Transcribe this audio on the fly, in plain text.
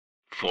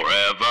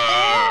Forever.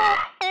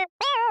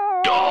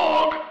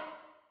 Dog.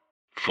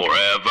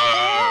 Forever.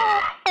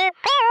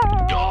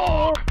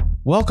 Dog.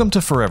 Welcome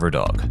to Forever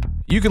Dog.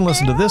 You can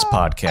listen to this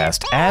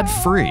podcast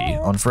ad-free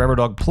on Forever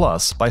Dog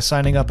Plus by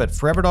signing up at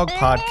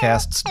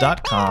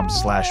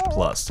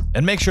foreverdogpodcasts.com/plus.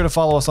 And make sure to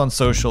follow us on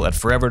social at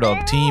Forever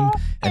Dog Team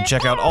and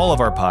check out all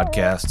of our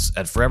podcasts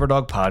at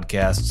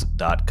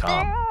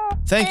foreverdogpodcasts.com.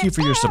 Thank you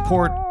for your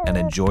support and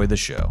enjoy the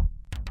show.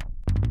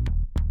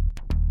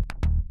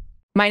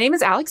 My name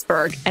is Alex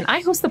Berg, and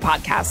I host the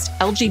podcast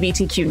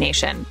LGBTQ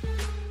Nation.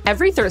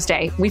 Every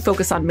Thursday, we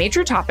focus on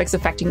major topics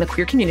affecting the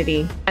queer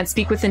community and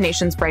speak with the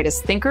nation's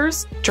brightest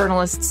thinkers,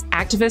 journalists,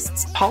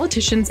 activists,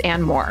 politicians,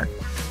 and more.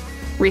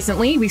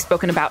 Recently, we've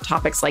spoken about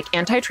topics like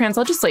anti-trans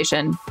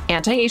legislation,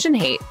 anti-Asian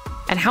hate,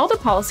 and how the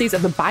policies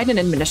of the Biden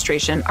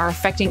administration are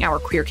affecting our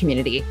queer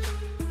community.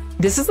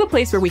 This is the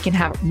place where we can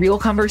have real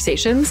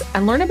conversations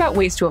and learn about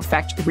ways to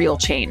affect real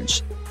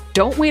change.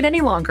 Don't wait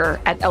any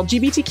longer. Add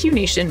LGBTQ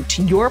Nation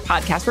to your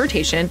podcast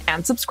rotation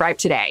and subscribe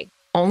today.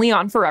 Only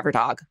on Forever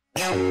Dog.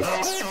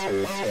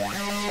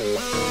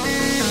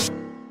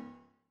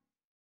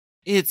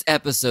 It's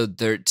episode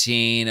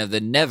 13 of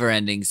the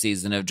never-ending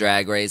season of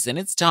Drag Race, and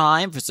it's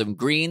time for some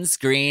green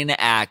screen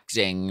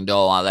acting,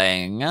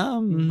 darling.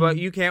 But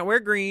you can't wear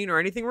green or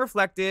anything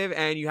reflective,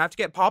 and you have to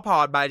get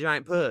pawpawed by a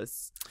giant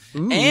puss.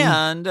 Ooh.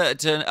 And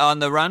on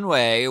the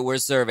runway, we're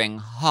serving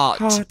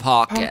Haute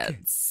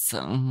Pockets.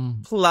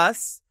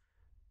 Plus,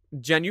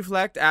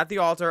 genuflect at the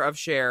altar of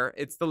Cher.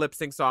 It's the lip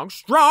sync song,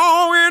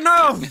 Strong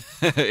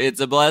Enough.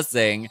 It's a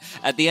blessing.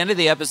 At the end of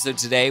the episode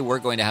today, we're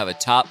going to have a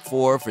top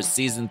 4 for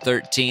season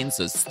 13,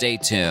 so stay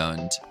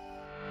tuned.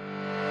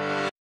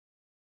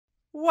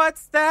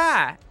 What's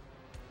that?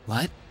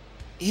 What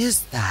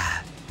is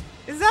that?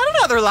 Is that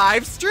another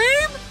live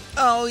stream?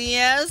 Oh,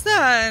 yes,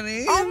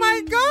 honey. Oh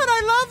my God,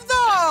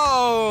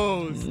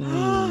 I love those.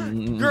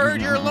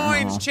 Gird your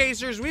loins,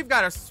 chasers. We've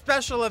got a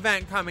special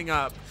event coming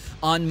up.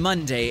 On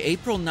Monday,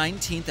 April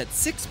 19th at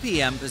 6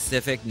 p.m.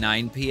 Pacific,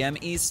 9 p.m.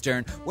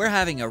 Eastern, we're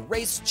having a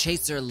Race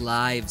Chaser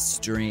live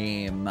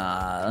stream.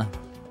 Are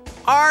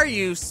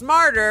you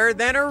smarter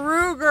than a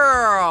Rue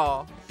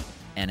girl?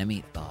 And a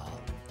meatball.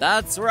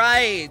 That's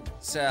right.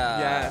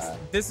 Yes.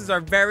 This is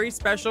our very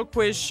special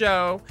quiz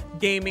show,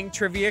 gaming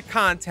trivia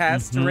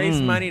contest to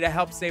raise money to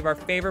help save our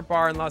favorite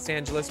bar in Los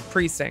Angeles,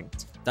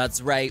 Precinct.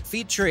 That's right,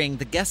 featuring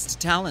the guest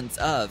talents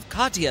of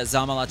Katya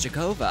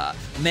Zamalachikova,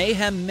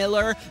 Mayhem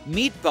Miller,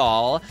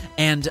 Meatball,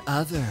 and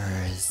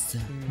others.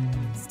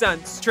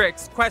 Stunts,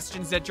 tricks,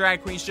 questions that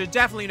drag queens should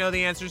definitely know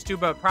the answers to,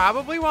 but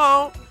probably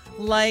won't.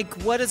 Like,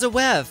 what is a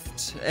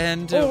weft?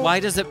 And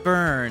why does it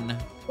burn?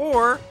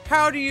 Or,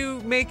 how do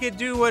you make it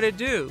do what it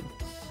do?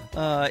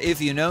 If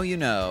you know, you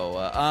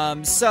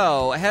know.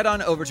 So, head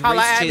on over to Holla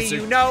Race at Chaser.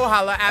 me, you know.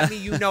 Holla at me,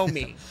 you know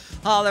me.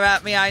 Holler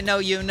at me, I know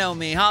you know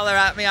me. Holler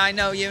at me, I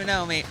know you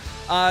know me.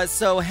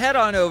 So head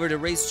on over to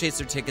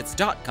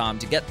racechasertickets.com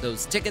to get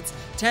those tickets.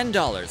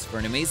 $10 for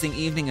an amazing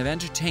evening of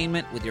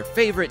entertainment with your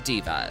favorite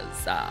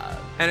divas.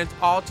 And it's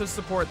all to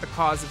support the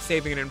cause of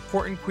saving an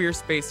important queer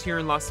space here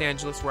in Los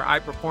Angeles where I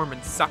perform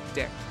and suck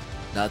dick.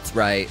 That's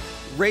right.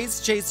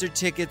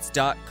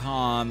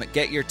 Racechasertickets.com.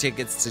 Get your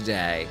tickets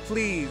today.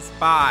 Please,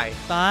 bye.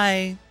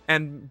 Bye.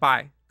 And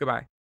bye.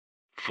 Goodbye.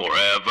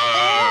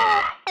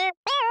 Forever.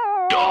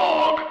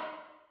 Dog.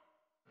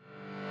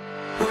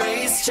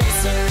 Race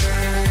Chaser.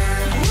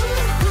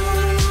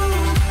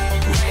 Woo-hoo.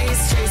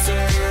 Race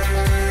Chaser.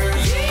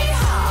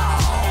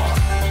 Yeehaw.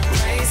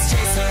 Race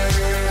Chaser.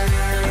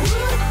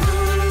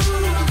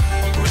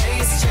 Woo-hoo.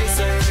 Race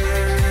Chaser.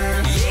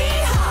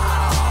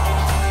 Yeehaw.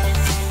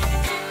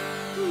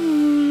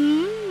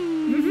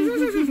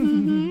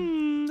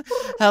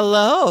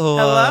 Hello.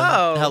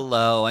 Hello.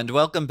 Hello, and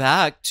welcome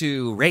back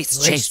to Race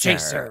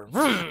Chaser,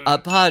 a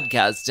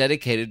podcast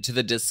dedicated to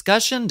the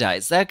discussion,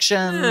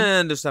 dissection,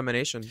 And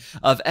dissemination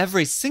of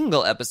every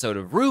single episode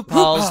of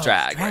RuPaul's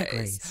Drag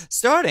Race,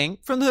 starting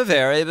from the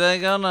very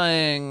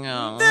beginning.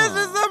 This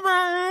is the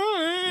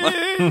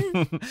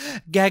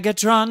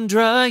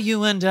Gagatrondra,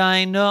 you and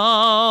I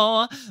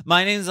know.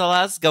 My name's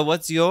Alaska.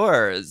 What's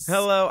yours?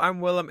 Hello, I'm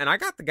Willam, and I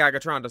got the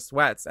Gagatronda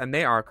sweats, and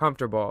they are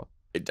comfortable.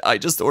 I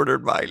just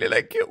ordered mine, and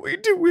I can't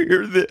wait to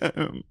wear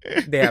them.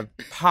 They have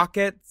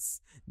pockets.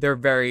 They're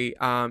very,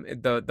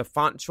 the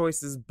font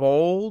choice is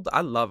bold.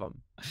 I love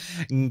them.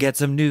 Get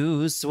some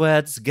new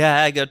sweats,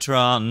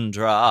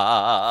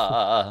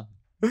 Gagatrondra.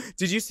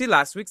 Did you see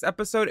last week's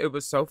episode? It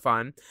was so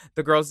fun.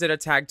 The girls did a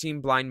tag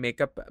team blind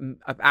makeup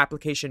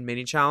application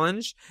mini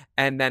challenge,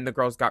 and then the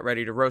girls got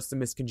ready to roast the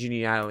Miss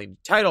Congeniality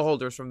title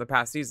holders from the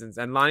past seasons.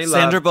 And Lonnie Love,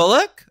 Sandra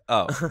Bullock?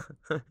 Oh.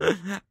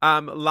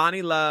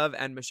 Lonnie Love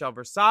and Michelle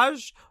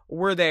Versace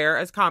were there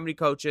as comedy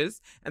coaches,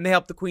 and they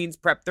helped the queens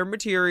prep their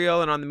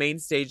material. And on the main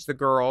stage, the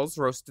girls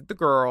roasted the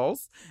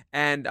girls,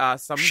 and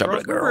some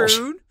girls were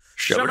rude.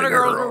 Some of the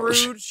girls were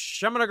rude.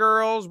 Some of the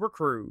girls were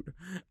crude.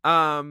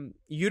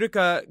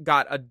 Utica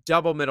got a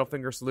double middle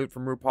finger salute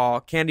from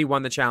RuPaul. Candy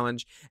won the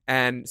challenge,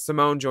 and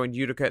Simone joined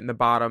Utica in the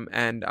bottom,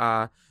 and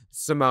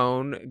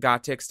Simone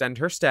got to extend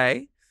her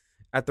stay.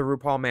 at the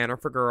RuPaul Manor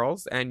for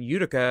girls, and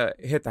Utica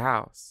hit the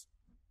house.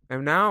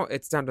 And now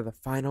it's down to the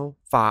final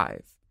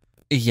 5.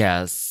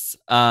 Yes.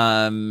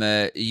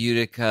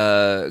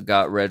 Utica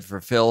got read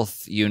for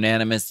filth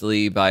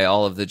unanimously by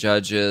all of the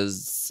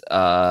judges.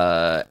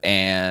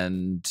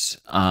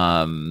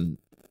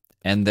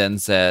 And then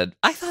said,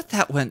 I thought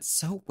that went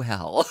so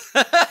well.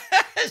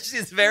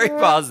 She's very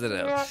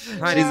positive.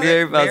 Honey, She's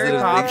very Mary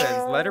positive.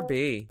 Poppins, let her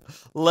be.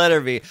 Let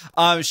her be.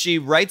 She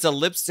writes a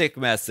lipstick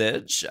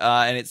message,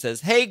 and it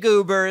says, "Hey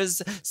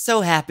Goobers,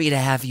 so happy to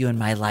have you in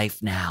my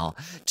life now.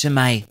 To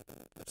my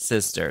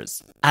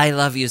sisters, I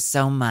love you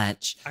so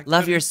much.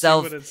 Love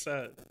yourself." See what it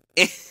said.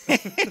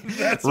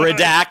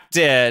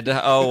 Redacted.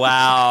 Oh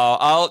wow.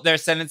 Oh, they're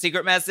sending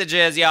secret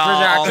messages,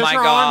 y'all. Oh my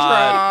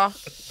god.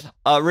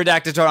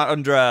 Redacted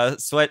Tondra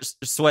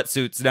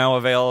sweatsuits now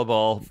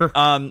available.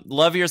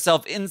 Love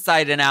yourself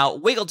inside and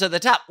out. Wiggle to the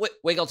top.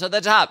 Wiggle to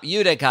the top.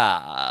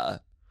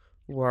 Utica.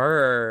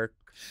 Work.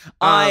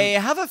 I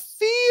have a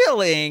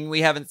feeling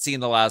we haven't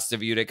seen the last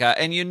of Utica.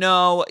 And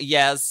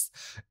yes,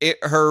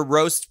 her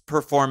roast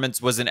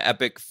performance was an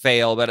epic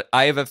fail, but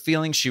I have a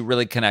feeling she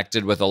really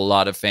connected with a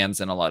lot of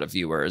fans and a lot of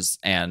viewers.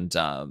 And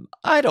I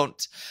have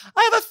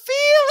a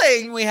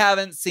feeling we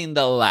haven't seen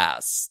the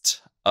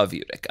last of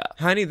Utica.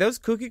 Honey, those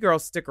Cookie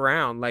Girls stick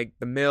around, like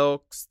the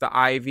Milks, the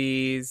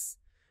Ivies.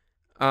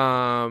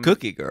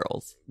 Cookie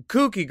Girls.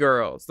 Cookie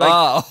Girls. Like,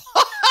 oh.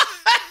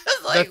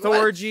 the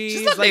Thorgies.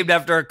 She's not named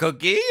after a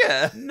cookie.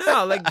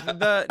 No, like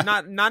the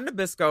not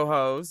Nabisco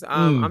hoes.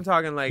 I'm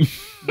talking like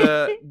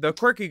the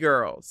quirky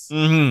girls.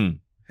 Mm-hmm.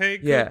 Hey,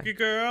 Yeah. cookie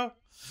girl.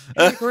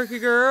 Hey, quirky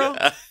girl.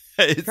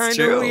 It's Kind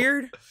true. of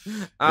weird.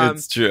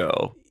 It's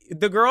true.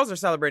 The girls are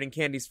celebrating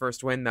Candy's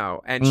first win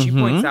though, and she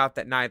points out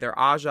that neither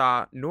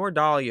Aja nor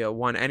Dahlia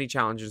won any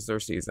challenges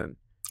this season.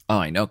 Oh,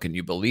 I know. Can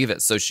you believe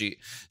it? So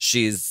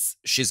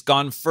she's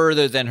gone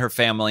further than her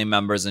family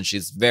members, and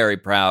she's very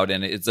proud,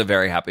 and it's a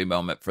very happy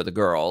moment for the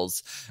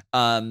girls.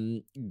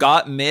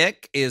 Got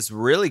Mick is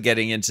really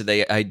getting into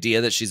the idea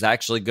that she's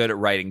actually good at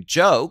writing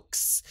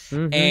jokes,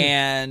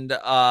 and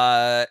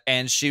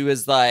she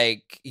was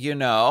like,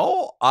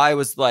 I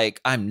was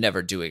like, I'm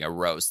never doing a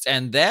roast,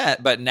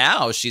 but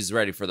now she's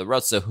ready for the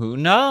roast. So who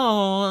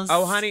knows?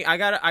 Oh, honey, I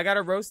got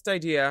a roast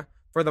idea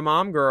for the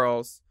mom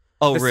girls.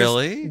 Oh,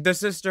 really? The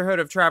Sisterhood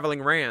of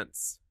Traveling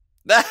Rants.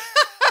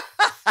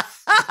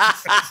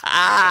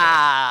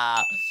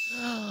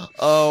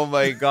 Oh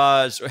my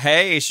gosh.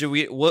 Hey, should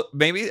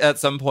maybe at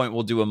some point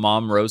we'll do a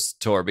mom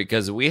roast tour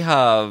because we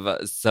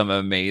have some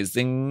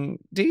amazing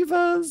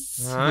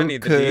divas. Honey,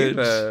 the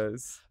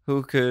divas.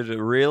 Who could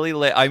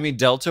really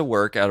Delta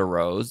work at a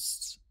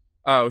roast.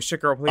 Oh, shit,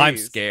 girl, please. I'm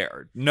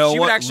scared. No, she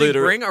would actually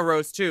bring a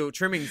roast too,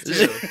 trimmings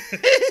too.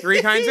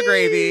 3 kinds of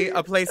gravy,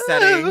 a place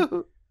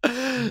setting.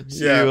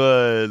 She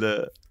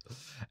would.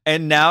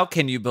 And now,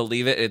 can you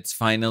believe it? It's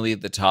finally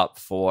the top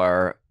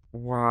 4.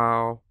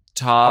 Wow.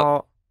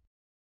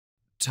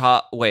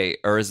 Wait,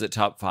 or is it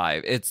top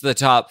 5? It's the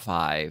top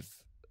 5.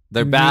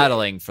 They're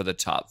battling for the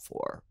top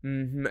 4.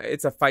 Mm-hmm.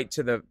 It's a fight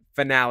to the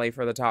finale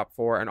for the top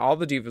 4, and all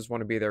the divas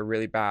want to be there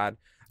really bad.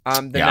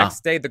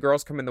 Next day, the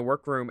girls come in the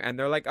workroom, and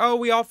they're like, oh,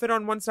 we all fit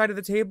on one side of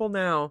the table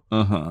now.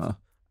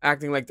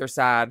 Acting like they're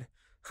sad.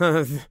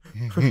 They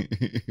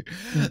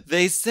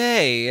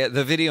say,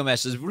 the video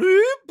message,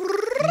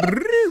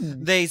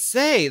 they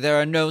say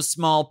there are no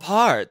small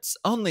parts,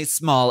 only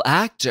small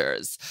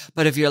actors.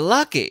 But if you're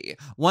lucky,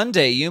 one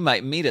day you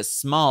might meet a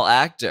small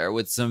actor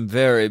with some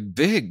very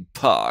big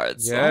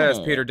parts. Yes,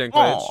 Peter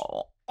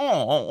Dinklage.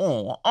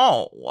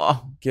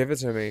 Give it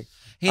to me.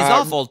 He's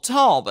awful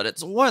tall, but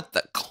it's worth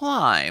the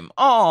climb.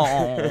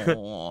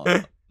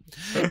 Oh.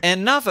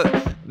 Enough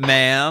of,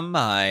 ma'am,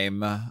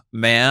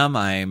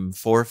 I'm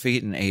 4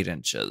 feet and 8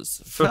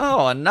 inches.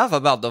 Oh, enough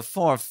about the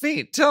 4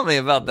 feet. Tell me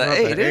about the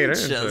 8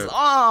 inches.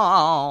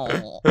 Oh,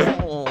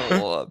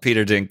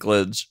 Peter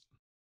Dinklage.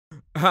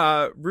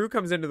 Rue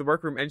comes into the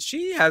workroom and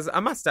she has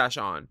a mustache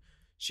on.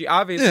 She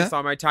obviously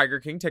saw my Tiger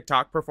King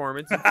TikTok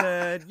performance and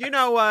said, you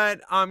know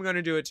what? I'm going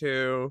to do it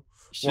too.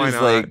 Why She's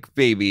not? like,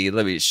 baby,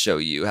 let me show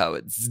you how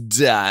it's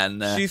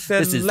done. She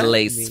said, this is "Let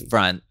lace me."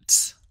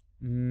 front.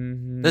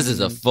 Mm-hmm. This is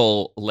a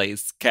full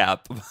lace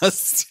cap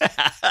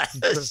mustache.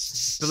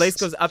 The lace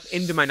goes up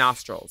into my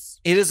nostrils.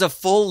 It is a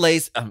full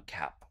lace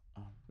cap.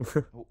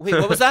 Wait,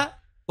 what was that?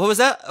 What was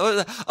that?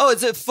 Oh,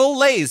 it's a full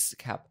lace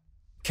cap.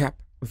 Cap.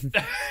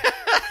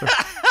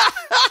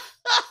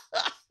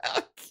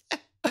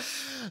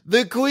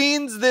 The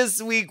queens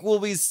this week will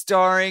be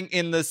starring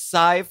in the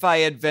sci-fi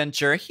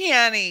adventure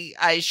Henny,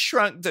 I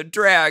Shrunk the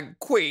Drag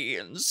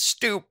Queens.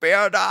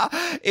 Stupid.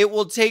 It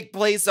will take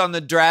place on the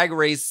Drag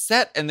Race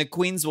set, and the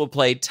queens will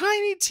play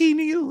tiny,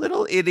 teeny,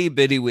 little itty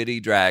bitty witty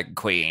drag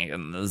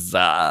queens.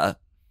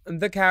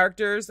 The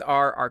characters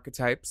are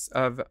archetypes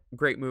of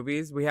great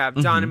movies. We have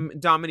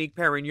Dominique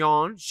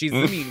Perignon. She's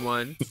the mean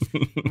one.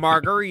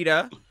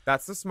 Margarita,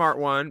 that's the smart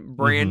one.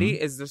 Brandy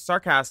is the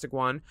sarcastic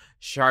one.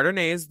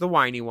 Chardonnay is the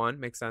whiny one.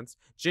 Makes sense.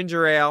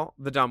 Ginger Ale,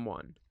 the dumb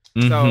one.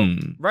 So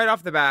right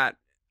off the bat,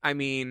 I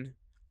mean,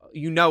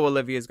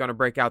 Olivia is going to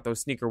break out those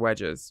sneaker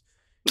wedges.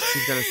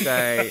 She's gonna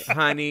say,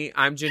 "Honey,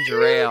 I'm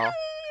ginger ale,"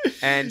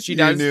 and she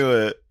does. You knew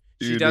it.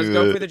 She does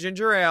go for the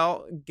ginger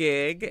ale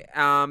gig.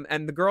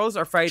 And the girls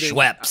are fighting.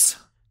 Schweppes.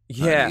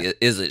 Yeah. Honey,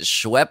 is it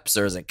Schweppes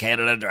or is it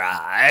Canada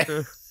Dry?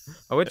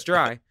 Oh, it's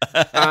dry.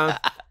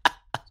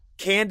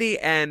 Candy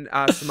and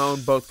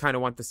Simone both kind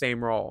of want the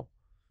same role,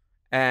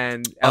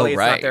 and Elliot's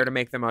not right. there to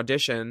make them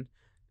audition.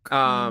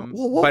 Well,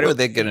 what were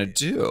they gonna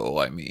do?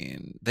 I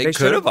mean, they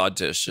could have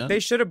auditioned. They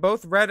should have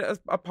both read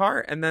a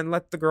part and then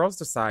let the girls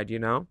decide.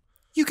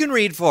 You can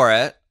read for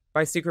it.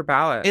 By secret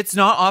ballot. It's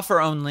not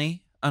offer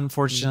only,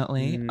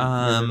 unfortunately.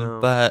 No.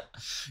 But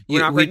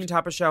we're not breaking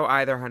top of show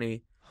either,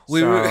 honey.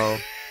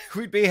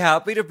 We'd be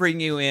happy to bring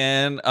you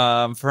in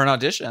for an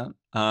audition.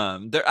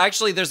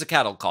 There's a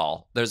cattle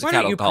call. There's a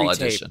cattle call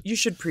audition. You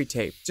should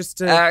pre-tape just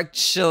to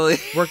actually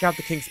work out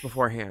the kinks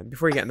beforehand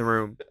before you get in the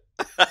room.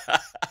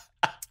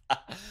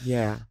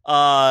 Yeah.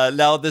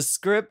 Now the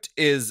script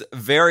is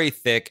very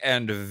thick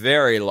and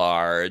very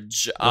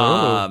large.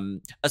 A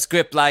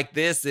script like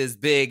this is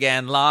big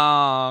and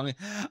long.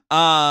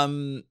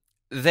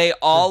 They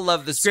all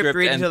love the script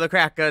reading till the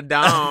crack of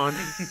dawn.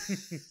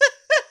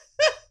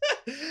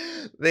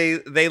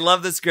 They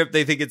love the script.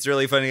 They think it's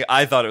really funny.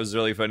 I thought it was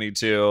really funny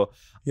too.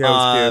 Yeah, it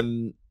was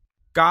cute.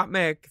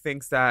 Gottmik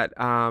thinks that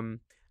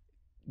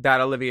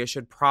that Olivia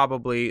should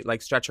probably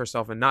like stretch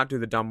herself and not do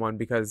the dumb one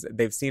because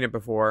they've seen it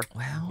before.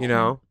 Well,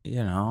 I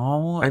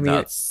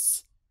mean,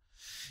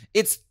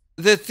 it's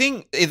the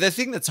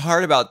thing that's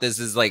hard about this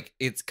is like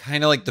it's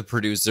kind of like the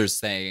producers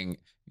saying,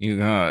 "You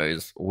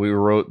guys, we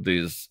wrote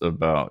these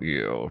about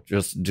you.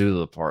 Just do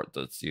the part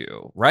that's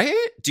you." Right?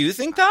 Do you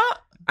think that?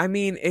 I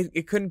mean,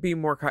 it couldn't be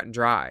more cut and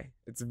dry.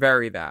 It's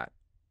very that.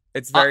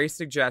 It's very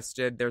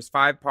suggested. There's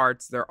 5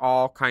 parts. They're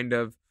all kind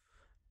of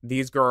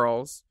these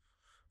girls.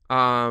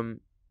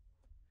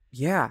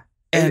 Yeah.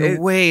 And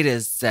wait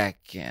a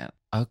second.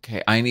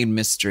 Okay, I need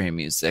mystery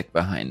music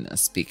behind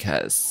this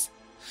because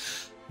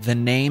the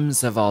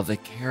names of all the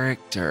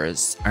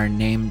characters are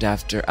named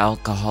after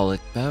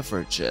alcoholic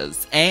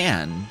beverages.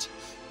 And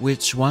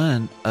which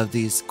one of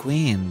these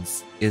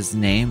queens is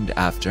named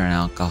after an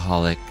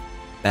alcoholic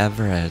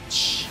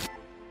beverage?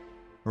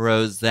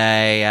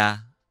 Rosé.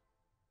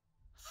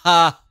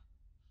 Ha.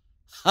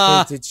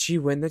 Wait, did she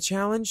win the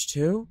challenge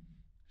too?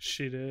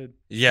 She did.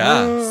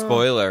 Yeah.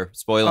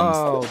 Spoilers.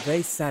 Oh,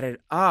 they set it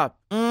up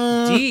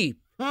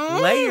deep,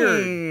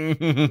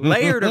 layered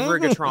of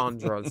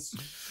rigatondras.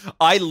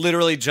 I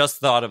literally just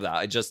thought of that.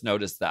 I just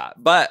noticed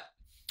that. But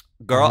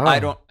girl, I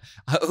don't.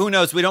 Who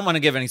knows? We don't want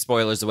to give any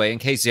spoilers away in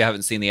case you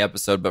haven't seen the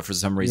episode, but for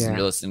some reason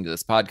you're listening to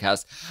this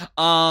podcast.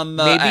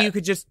 Maybe you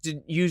could just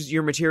use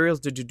your materials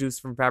to deduce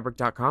from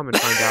fabric.com and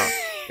find out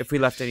if we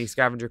left any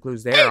scavenger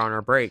clues there on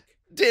our break.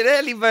 Did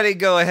anybody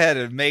go ahead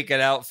and make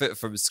an outfit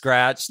from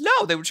scratch?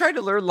 No, they were trying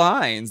to learn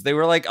lines. They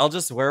were like, I'll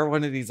just wear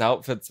one of these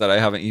outfits that I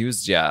haven't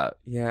used yet.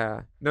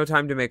 Yeah. No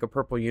time to make a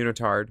purple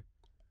unitard.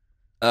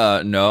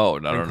 No.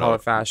 Call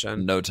it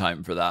fashion. No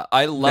time for that.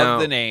 I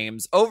love the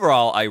names.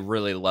 Overall, I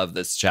really love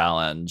this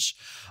challenge.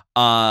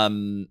 What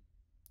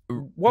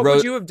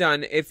would you have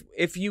done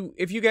if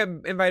you get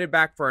invited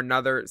back for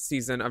another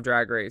season of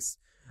Drag Race?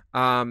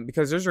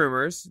 Because there's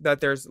rumors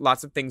that there's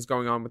lots of things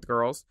going on with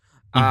girls.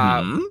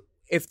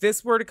 If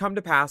this were to come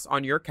to pass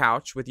on your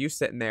couch with you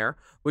sitting there,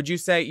 would you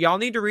say, y'all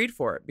need to read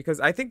for it? Because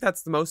I think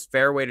that's the most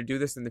fair way to do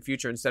this in the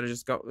future instead of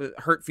just go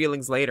hurt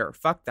feelings later.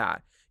 Fuck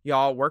that.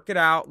 Y'all work it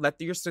out. Let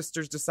your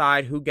sisters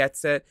decide who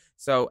gets it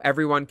so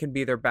everyone can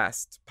be their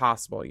best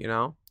possible,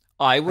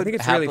 I would think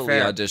it's happily really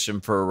fair. audition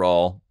for a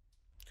role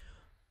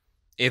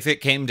if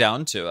it came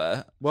down to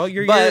it. Well,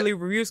 your yearly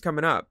review's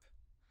coming up.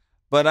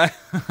 But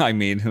I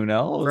mean, who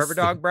knows? Forever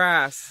Dog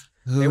Brass.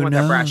 They want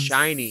that brass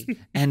shiny.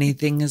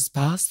 Anything is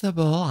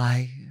possible.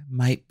 I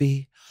might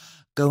be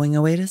going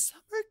away to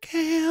summer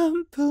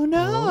camp. Who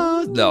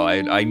knows? No,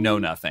 I know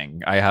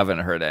nothing. I haven't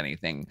heard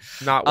anything.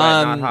 Not wet,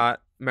 not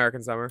hot.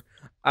 American summer.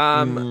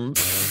 The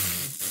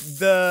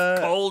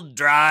cold,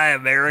 dry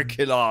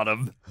American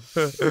autumn.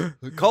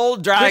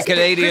 Cold, dry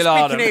Canadian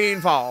autumn. Canadian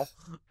fall.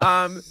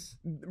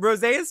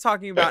 Rosé is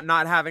talking about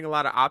not having a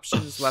lot of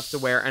options left to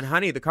wear, and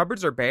honey, the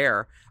cupboards are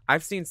bare. I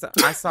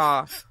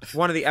saw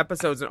one of the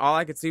episodes, and all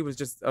I could see was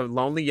just a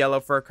lonely yellow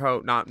fur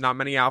coat. Not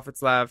many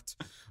outfits left.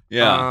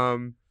 Yeah.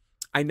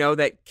 I know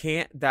that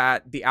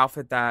the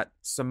outfit that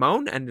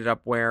Simone ended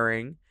up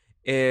wearing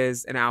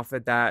is an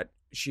outfit that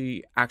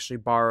she actually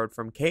borrowed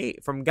from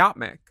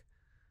Gottmik.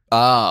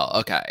 Oh,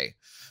 okay.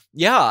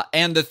 Yeah,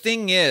 and the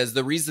thing is,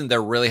 the reason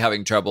they're really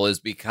having trouble is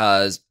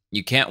because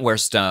you can't wear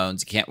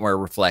stones, you can't wear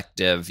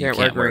reflective, you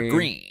can't wear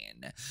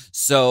green.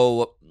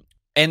 So,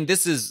 and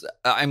this is,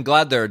 I'm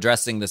glad they're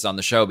addressing this on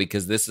the show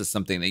because this is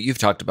something that you've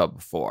talked about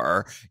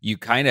before. You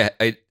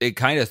it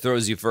kind of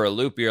throws you for a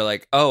loop. You're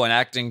like, oh, an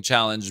acting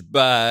challenge,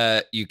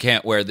 but you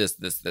can't wear this,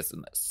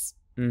 and this.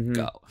 Mm-hmm.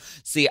 Go.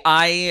 See,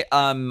 I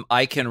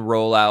can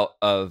roll out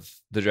of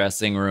the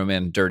dressing room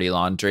in dirty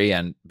laundry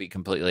and be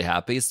completely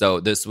happy. So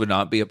this would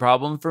not be a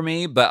problem for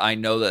me. But I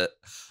know that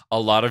a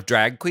lot of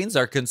drag queens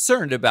are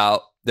concerned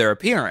about their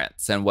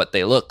appearance and what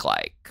they look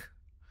like.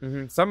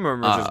 Some of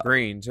them are just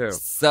green too.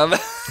 Some.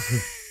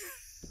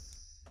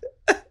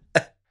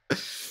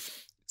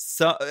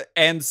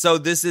 So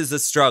this is a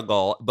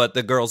struggle, but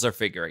the girls are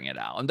figuring it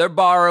out and they're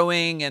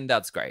borrowing, and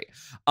that's great.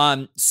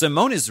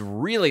 Simone is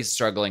really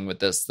struggling with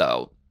this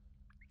though.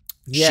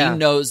 Yeah. She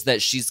knows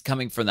that she's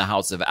coming from the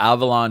House of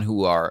Avalon,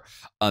 who are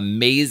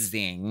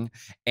amazing,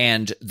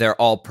 and they're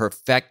all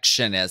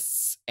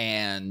perfectionists,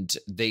 and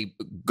they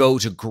go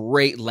to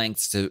great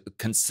lengths to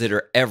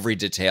consider every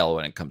detail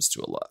when it comes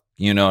to a look.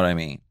 You know what I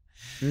mean?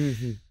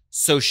 Mm-hmm.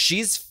 So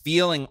she's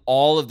feeling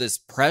all of this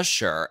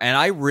pressure, and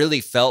I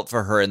really felt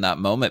for her in that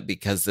moment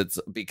because I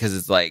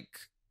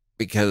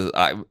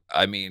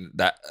mean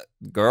that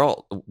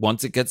girl,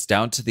 once it gets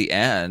down to the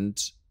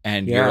end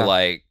and you're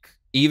like,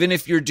 even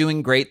if you're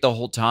doing great the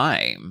whole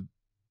time,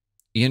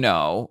 you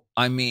know,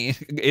 I mean,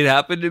 it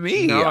happened to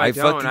me. No, I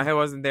don't. I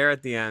wasn't there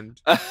at the end.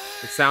 It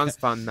sounds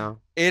fun though.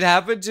 It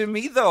happened to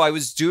me though. I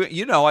was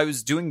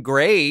doing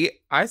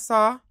great. I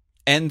saw.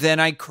 And then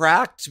I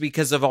cracked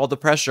because of all the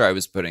pressure I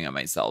was putting on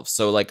myself.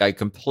 So, like, I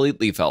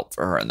completely felt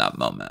for her in that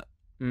moment.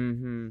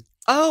 Mm-hmm.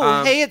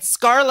 Oh, hey, it's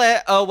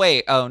Scarlet. Oh,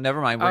 wait. Oh,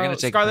 never mind. We're going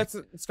to take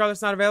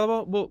Scarlet's not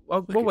available?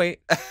 We'll wait.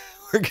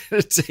 We're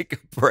going to take a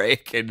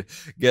break and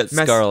get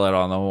Scarlet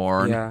on the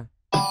horn. Yeah.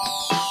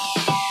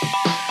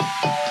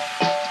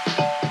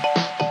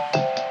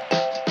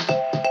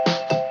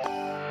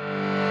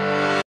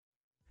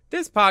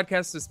 This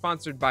podcast is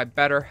sponsored by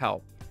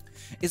BetterHelp.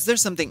 Is there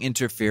something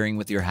interfering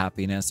with your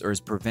happiness or is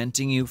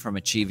preventing you from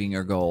achieving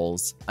your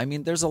goals? I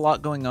mean, there's a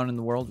lot going on in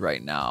the world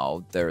right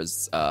now.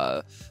 There's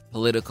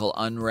political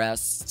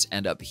unrest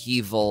and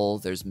upheaval.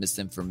 There's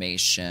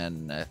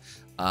misinformation.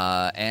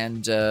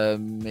 And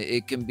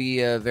it can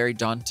be very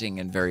daunting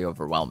and very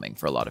overwhelming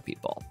for a lot of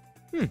people.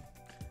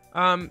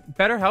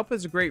 BetterHelp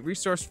is a great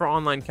resource for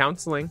online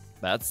counseling.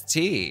 That's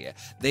T.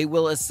 They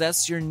will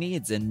assess your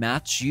needs and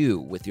match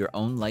you with your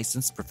own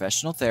licensed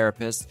professional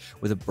therapist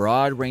with a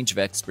broad range of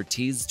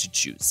expertise to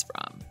choose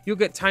from. You'll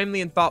get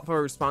timely and thoughtful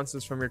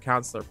responses from your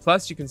counselor.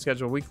 Plus, you can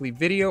schedule weekly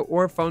video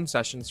or phone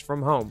sessions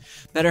from home.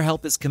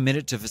 BetterHelp is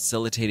committed to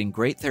facilitating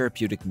great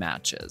therapeutic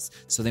matches,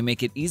 so they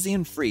make it easy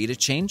and free to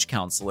change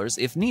counselors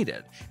if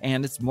needed.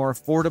 And it's more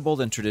affordable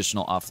than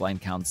traditional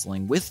offline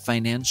counseling with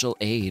financial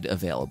aid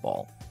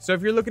available. So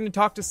if you're looking to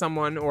talk to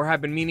someone or have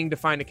been meaning to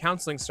find a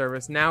counseling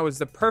service, now is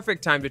the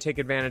perfect time to take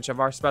advantage of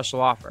our special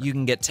offer. You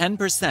can get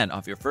 10%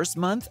 off your first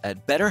month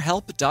at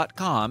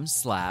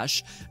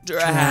betterhelp.com/drag.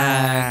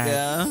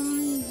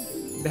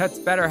 That's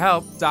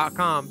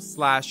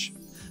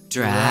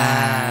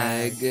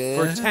betterhelp.com/drag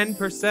for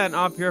 10%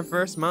 off your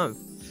first month.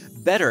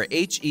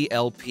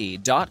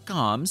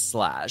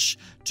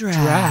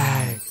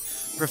 betterhelp.com/drag.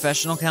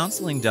 Professional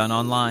counseling done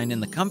online in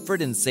the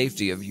comfort and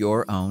safety of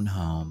your own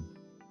home.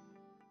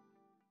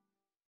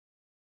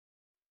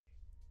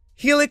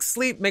 Helix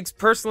Sleep makes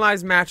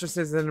personalized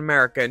mattresses in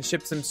America and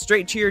ships them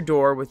straight to your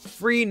door with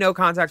free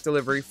no-contact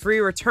delivery, free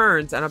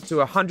returns, and up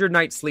to a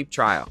 100-night sleep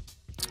trial.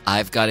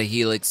 I've got a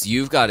Helix,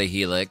 you've got a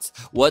Helix.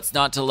 What's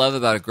not to love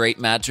about a great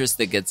mattress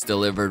that gets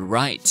delivered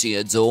right to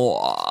your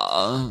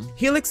door?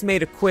 Helix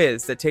made a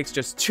quiz that takes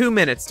just 2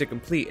 minutes to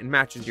complete and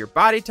matches your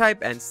body type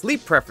and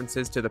sleep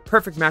preferences to the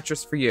perfect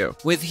mattress for you.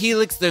 With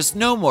Helix, there's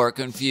no more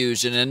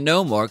confusion and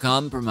no more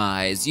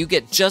compromise. You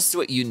get just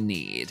what you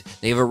need.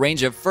 They have a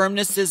range of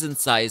firmnesses and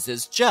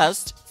sizes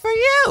just for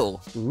you.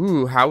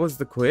 Ooh, how was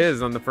the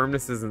quiz on the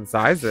firmnesses and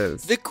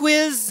sizes? The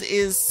quiz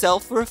is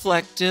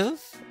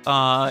self-reflective.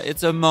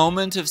 It's a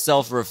moment of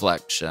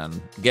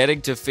self-reflection,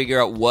 getting to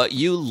figure out what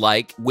you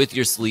like with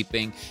your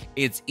sleeping.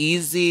 It's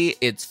easy,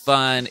 it's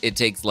fun, it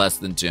takes less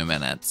than 2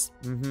 minutes.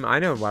 I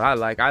know what I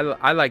like.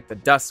 I like the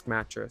dusk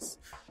mattress.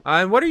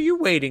 And what are you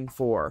waiting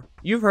for?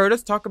 You've heard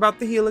us talk about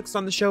the Helix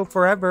on the show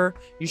forever.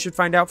 You should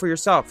find out for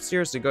yourself.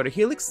 Seriously, go to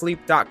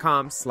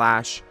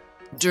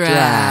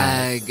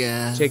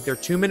helixsleep.com/drag. Take their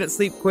 2-minute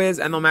sleep quiz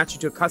and they'll match you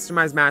to a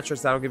customized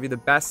mattress that'll give you the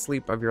best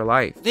sleep of your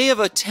life. They have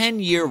a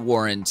 10-year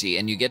warranty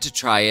and you get to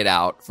try it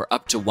out for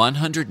up to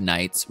 100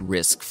 nights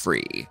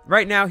risk-free.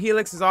 Right now,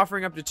 Helix is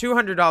offering up to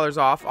 $200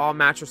 off all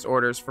mattress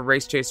orders for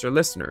Race Chaser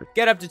listeners.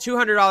 Get up to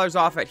 $200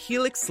 off at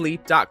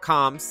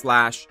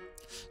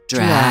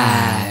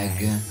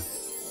helixsleep.com/drag.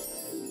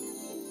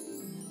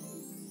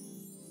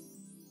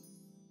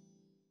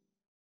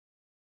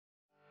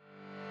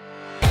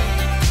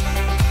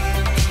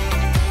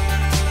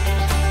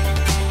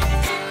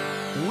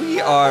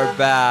 Are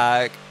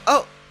back.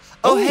 Oh,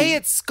 hey,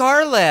 it's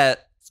Scarlet.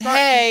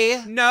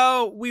 Hey.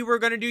 No, we were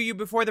going to do you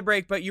before the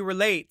break, but you were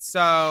late,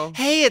 so.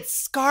 Hey, it's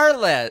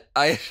Scarlet.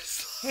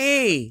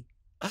 Hey.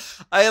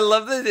 I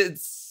love that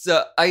it's,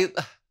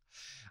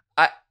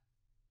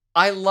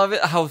 I love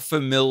it how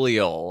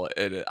familial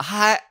it is.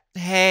 Hi,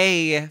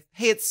 hey,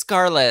 it's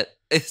Scarlet.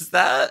 Is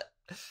that,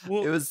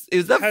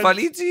 is that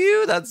funny to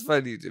you? That's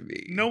funny to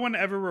me. No one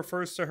ever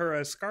refers to her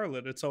as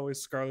Scarlet. It's always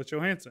Scarlett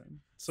Johansson.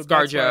 So Scarjo.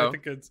 That's why I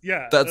think it's,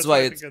 that's why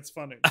I think it's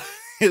funny.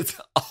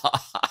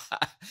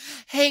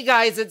 Hey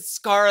guys, it's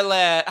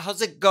Scarlet.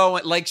 How's it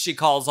going? Like she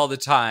calls all the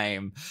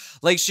time.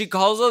 Like it's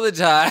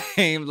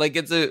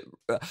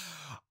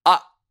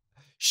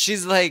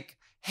she's like,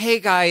 hey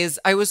guys,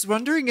 I was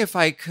wondering if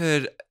I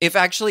could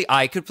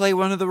play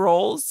one of the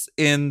roles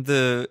in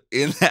the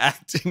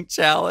acting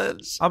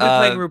challenge. I'll be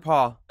playing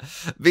RuPaul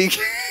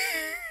Because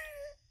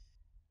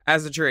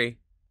as a tree,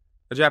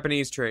 a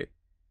Japanese tree.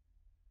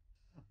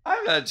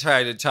 I'm not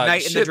trying to talk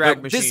Night shit, in the drag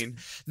but machine.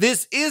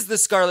 This is the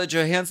Scarlett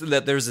Johansson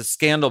that there's a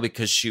scandal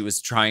because she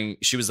was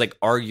like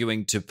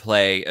arguing to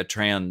play a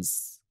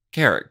trans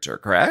character,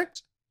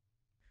 correct?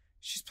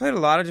 She's played a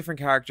lot of different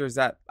characters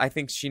that I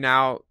think she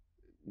now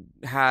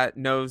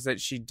knows that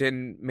she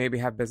didn't maybe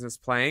have business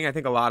playing. I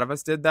think a lot of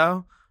us did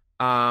though.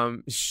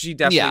 She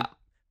definitely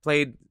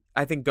played,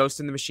 I think, Ghost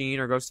in the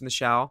Machine or Ghost in the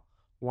Shell.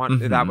 One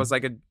that was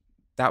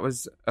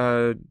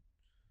an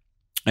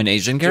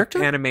Asian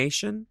character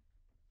animation.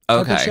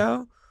 Type of Okay.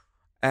 show.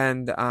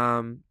 And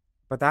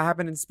but that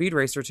happened in Speed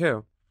Racer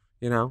too,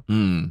 you know.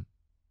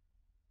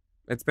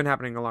 It's been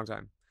happening a long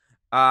time.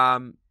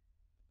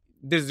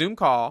 The Zoom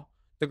call,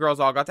 the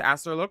girls all got to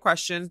ask their little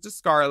questions to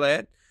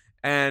Scarlett,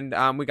 and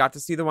we got to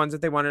see the ones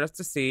that they wanted us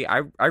to see.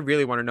 I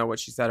really want to know what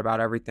she said about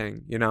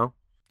everything, you know.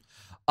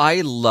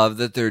 I love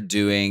that they're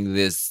doing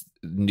this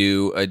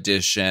new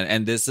edition,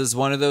 and this is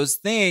one of those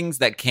things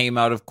that came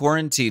out of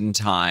quarantine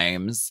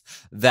times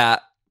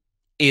that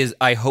is,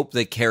 I hope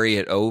they carry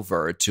it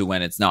over to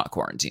when it's not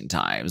quarantine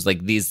times.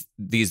 Like these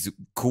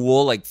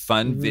cool, like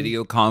fun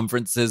video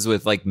conferences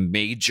with like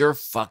major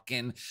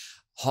fucking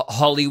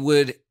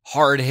Hollywood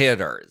hard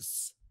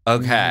hitters.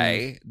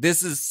 Okay.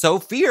 This is so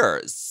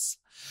fierce.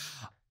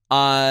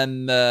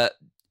 Scarlett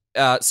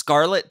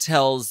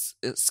tells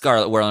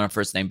Scarlett, we're on a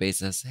first name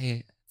basis.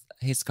 Hey,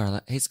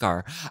 Scarlett. Hey,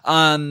 Scar.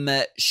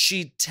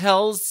 She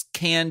tells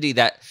Candy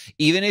that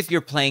even if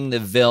you're playing the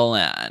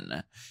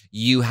villain,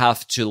 you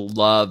have to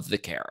love the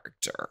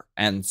character.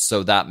 And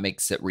so that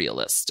makes it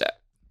realistic.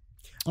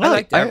 I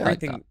liked like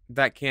everything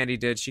that Candy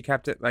did. She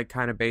kept it like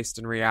kind of based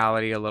in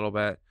reality a little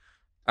bit,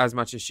 as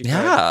much as she could.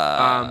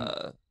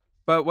 Yeah.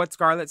 But what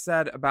Scarlett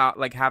said about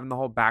like having the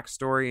whole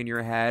backstory in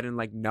your head and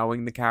like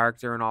knowing the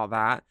character and all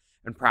that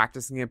and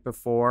practicing it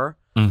before,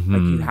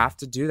 like you have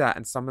to do that.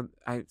 And some of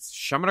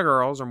the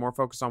girls are more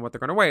focused on what they're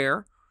going to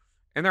wear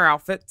and their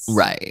outfits,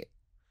 Right.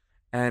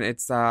 And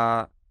it's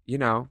you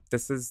know,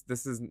 this is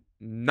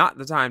not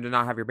the time to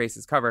not have your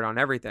bases covered on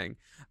everything.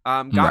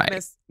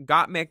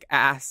 Gottmik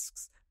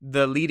asks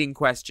the leading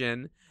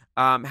question: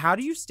 how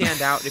do you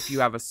stand out if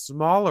you have a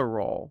smaller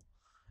role?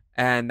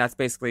 And that's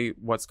basically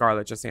what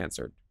Scarlett just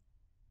answered.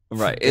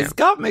 Right. Is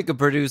Gottmik a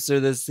producer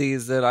this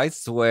season? I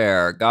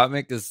swear.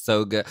 Gottmik is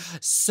so good.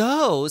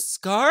 So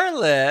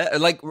Scarlett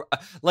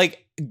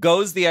like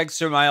goes the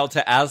extra mile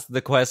to ask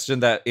the question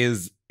that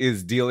is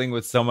dealing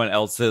with someone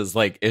else's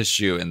like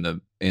issue in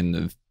the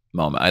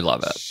moment. I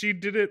love it. She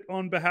did it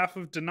on behalf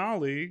of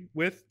Denali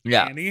with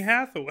Yeah. Annie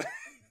Hathaway.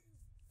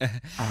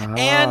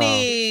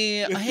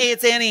 Annie. Hey,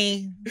 it's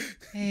Annie.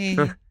 Hey.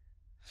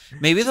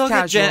 Maybe they'll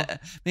get Jen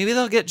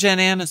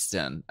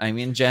Aniston. I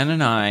mean, Jen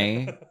and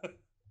I.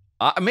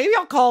 Maybe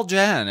I'll call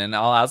Jen and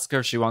I'll ask her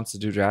if she wants to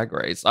do Drag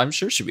Race. I'm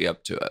sure she'd be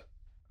up to it.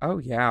 Oh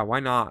yeah,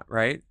 why not?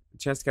 Right?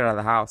 Chance to get out of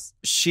the house.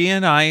 She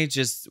and I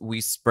we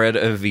spread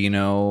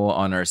Aveeno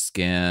on our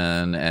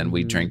skin and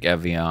we drink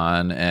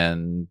Evian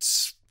and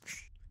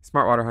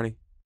Smart water, honey.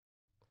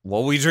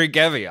 well, we drink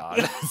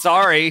Evian.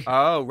 Sorry.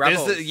 Oh,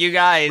 rebels. You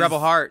guys. Rebel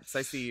hearts.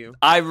 I see you.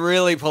 I'm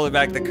really pulling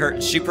back the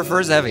curtain. She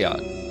prefers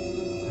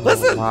Evian.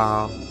 Listen.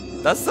 Wow.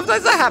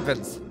 Sometimes that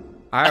happens.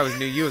 I always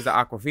knew you as the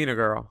Aquafina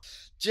girl.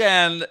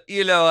 Jen,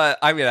 you know what?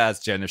 I'm going to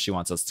ask Jen if she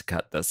wants us to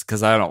cut this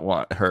because I don't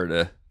want her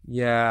to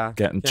Yeah.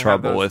 get in Can't have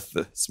trouble those with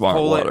the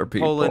smart water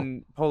people.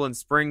 Poland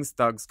Springs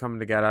thugs coming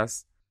to get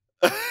us.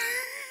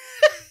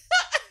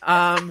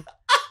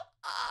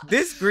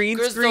 This green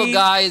Crystal screen.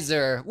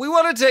 Geyser. We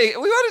want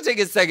to take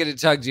a second to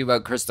talk to you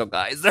about Crystal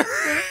Geyser.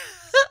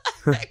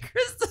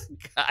 Crystal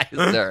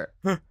Geyser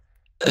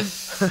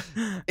is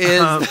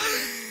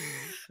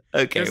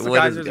okay. Crystal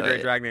what is Geyser's a going-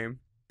 great drag name.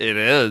 It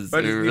is.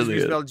 But it it's really usually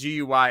is. spelled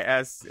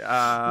Guys.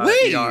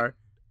 Wait, ER.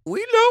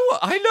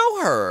 I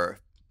know her.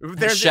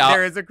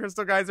 There is a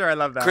Crystal Geyser. I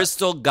love that.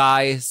 Crystal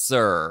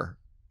Geyser.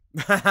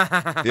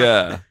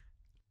 Yeah.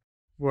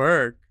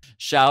 Work.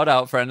 Shout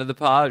out, friend of the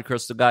pod,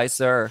 Crystal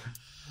Geyser.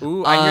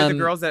 Ooh, I hear the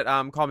girls that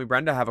call me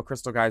Brenda have a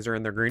Crystal Geyser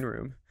in their green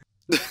room.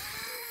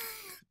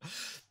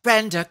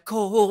 Brenda,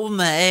 call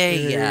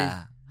me.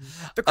 Yeah.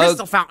 The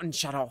crystal fountain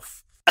shut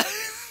off.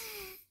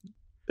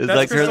 Is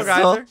That's that Crystal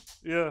Crystal? Geyser?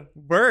 Yeah.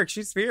 Work.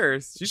 She's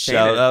fierce. She's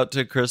Shout faded. out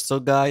to Crystal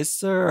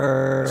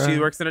Geyser. She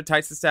works in a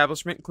tights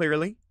establishment,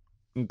 clearly.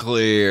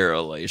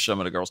 Clearly, some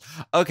of the girls.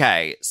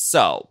 Okay,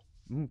 so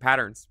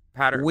Patterns.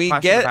 we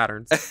clashing get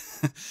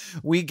patterns.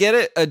 we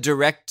get a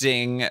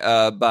directing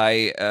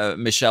by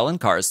Michelle and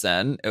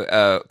Carson.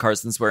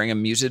 Carson's wearing a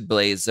muted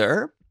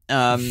blazer.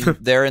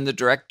 They're in the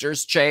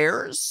director's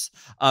chairs.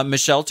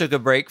 Michelle took a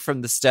break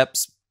from the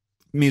Steps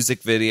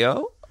music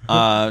video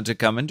to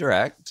come and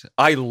direct.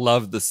 I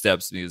love the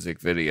Steps music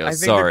video. I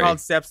think Sorry. they're called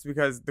steps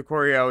because the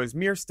choreo is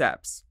mere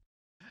steps.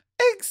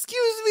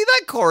 Excuse me,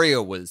 that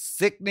choreo was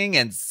sickening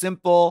and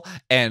simple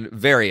and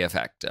very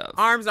effective.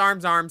 Arms,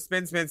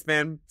 spin, spin,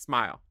 spin,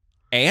 smile.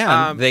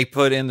 And they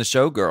put in the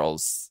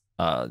showgirls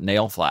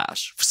nail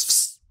flash.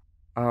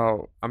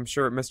 Oh, I'm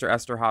sure Mr.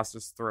 Esterhaus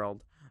is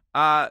thrilled.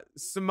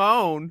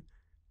 Simone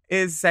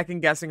is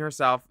second guessing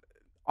herself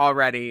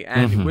already,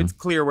 and it's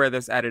clear where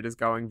this edit is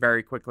going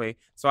very quickly.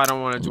 So I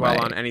don't want to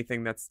dwell on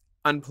anything that's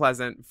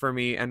unpleasant for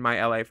me and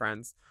my LA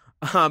friends.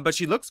 But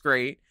she looks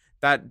great.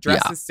 That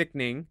dress is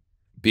sickening.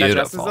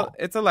 Beautiful. That dress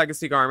it's a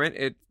legacy garment.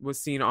 It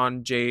was seen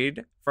on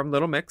Jade from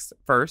Little Mix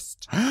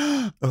first.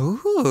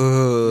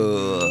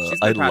 Ooh, She's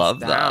I been passed love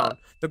down. that.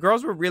 The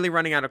girls were really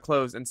running out of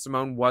clothes, and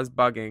Simone was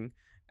bugging.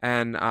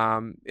 And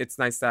it's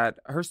nice that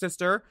her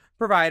sister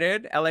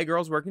provided LA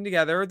girls working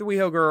together, the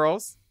WeHo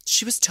girls.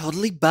 She was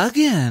totally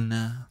bugging.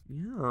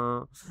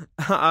 Yeah.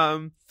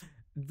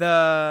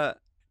 The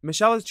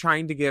Michelle is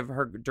trying to give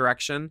her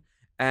direction,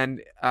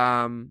 and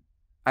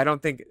I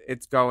don't think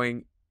it's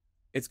going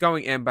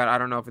in, but I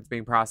don't know if it's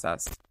being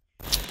processed.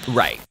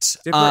 Right.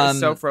 Dipper is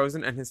so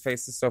frozen, and his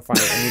face is so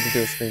funny. I need to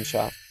do a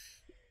screenshot.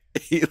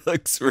 He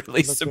looks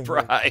really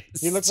surprised.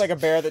 He looks like a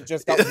bear that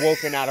just got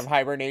woken out of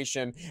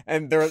hibernation,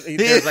 and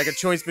there's like a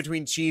choice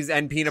between cheese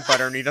and peanut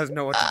butter, and he doesn't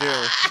know what to do.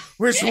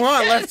 Which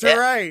one, left or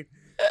right?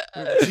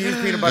 Cheese,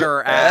 peanut butter,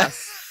 or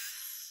ass?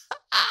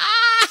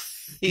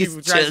 He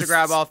tries to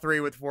grab all three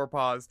with 4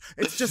 paws.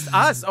 It's just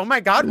us. Oh my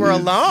God, we're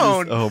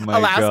alone. Oh my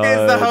Alaska God.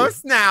 is the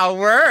host now.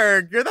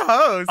 Word, you're the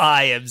host.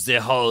 I am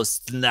the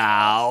host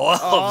now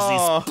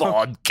of this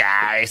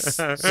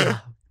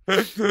podcast.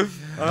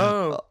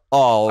 Oh.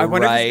 All I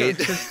wonder if right.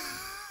 he's gonna-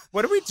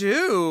 what do we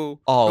do?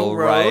 All Go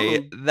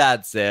right. rogue?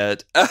 That's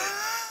it.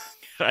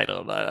 I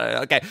don't know.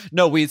 Okay.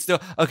 No, we still.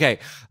 Okay.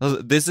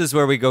 This is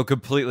where we go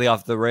completely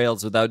off the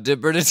rails without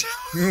Dipper to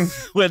tell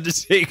when to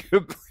take a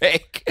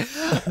break.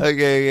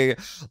 Okay.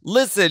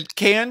 Listen,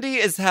 Candy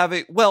is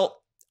having.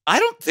 Well, I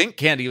don't think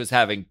Candy was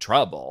having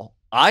trouble.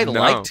 I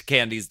liked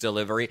Candy's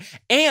delivery,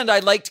 and I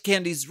liked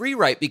Candy's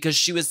rewrite because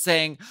she was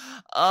saying,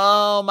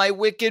 "Oh, my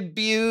wicked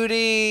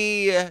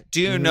beauty."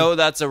 Do you know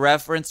that's a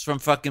reference from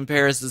fucking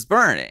Paris is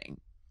Burning?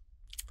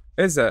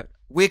 Is it?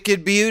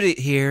 Wicked Beauty.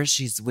 Here,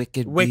 she's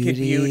Wicked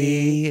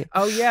Beauty.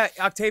 Oh, yeah.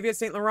 Octavia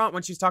St. Laurent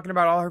when she's talking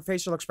about all her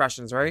facial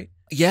expressions, right?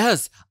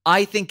 Yes.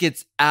 I think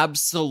it's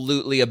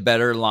absolutely a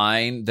better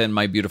line than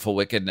My Beautiful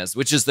Wickedness,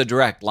 which is the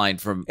direct line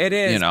from, It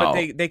is, you know.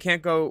 but they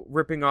can't go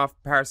ripping off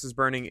Paris is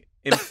Burning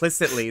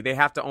implicitly. They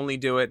have to only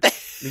do it,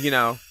 you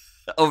know.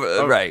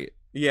 Right.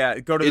 Yeah,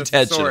 go to the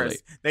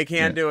thesaurus. They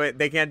can't do it.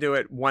 They can't do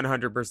it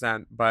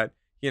 100%, but,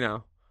 you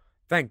know,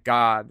 thank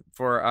God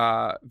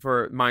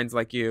for minds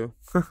like you.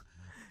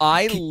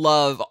 I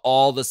love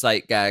all the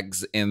sight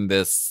gags in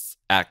this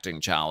acting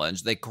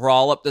challenge. They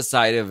crawl up the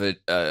side of an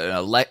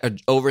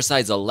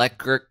oversized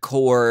electric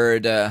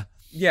cord.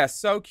 Yeah,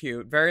 so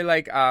cute. Very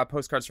like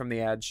postcards from the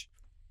edge.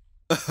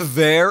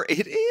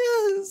 It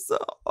is.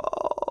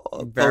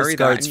 Oh, Very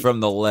postcards that.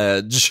 from the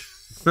ledge.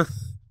 I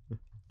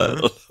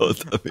don't know what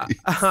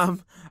that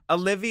means.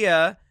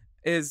 Olivia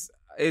is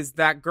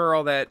that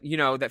girl that, you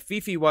know, that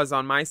Fifi was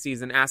on my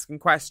season asking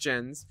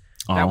questions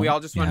that we all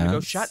just wanted to go,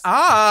 shut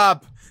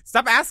up.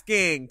 Stop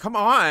asking. Come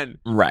on.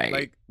 Right.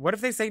 Like, what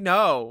if they say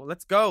no?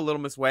 Let's go, Little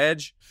Miss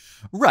Wedge.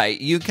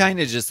 Right. You kind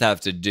of just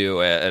have to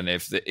do it. And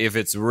if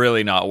it's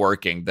really not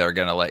working, they're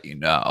going to let you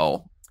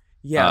know.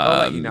 Yeah, they'll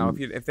let you know.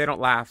 If they don't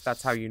laugh,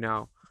 that's how you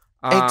know.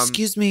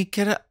 Excuse me,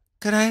 could I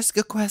ask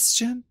a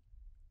question?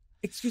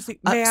 Excuse me,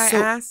 may I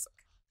ask?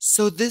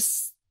 So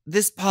this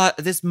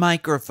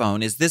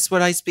microphone, is this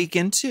what I speak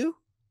into?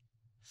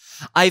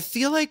 I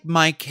feel like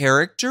my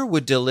character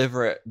would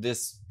deliver it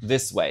this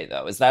way,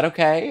 though. Is that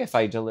okay if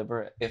I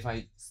deliver it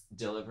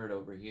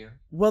over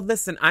here? Well,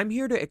 listen, I'm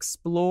here to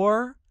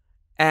explore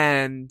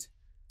and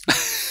God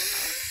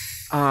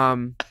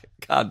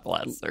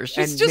bless her.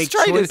 and make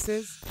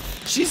choices.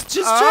 She's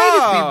just trying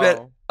to be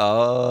better.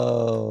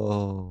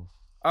 Oh.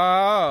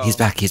 He's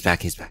back.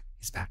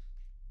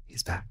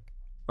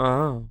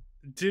 Oh.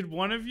 Did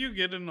one of you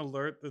get an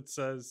alert that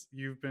says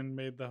you've been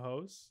made the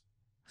host?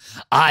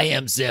 I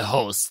am the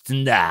host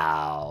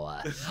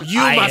now. You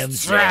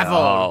must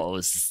travel.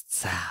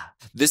 Host.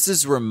 This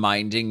is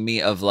reminding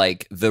me of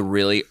like the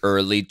really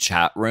early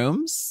chat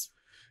rooms.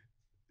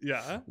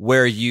 Yeah.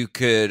 Where you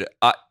could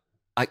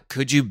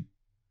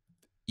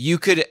you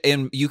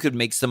could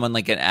make someone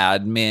like an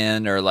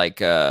admin or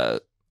like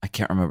I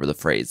can't remember the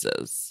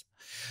phrases.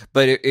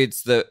 But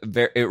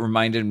it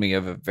reminded me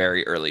of a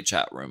very early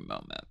chat room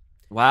moment.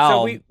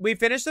 Wow. So we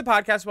finished the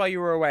podcast while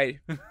you were away.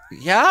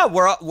 Yeah,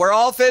 we're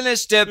all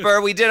finished,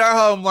 Dipper. We did our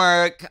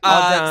homework.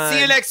 All done. See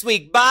you next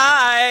week.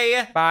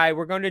 Bye. Bye.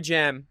 We're going to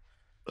gym.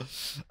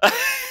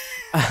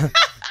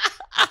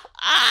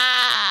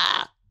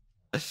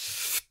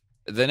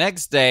 The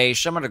next day,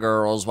 some of the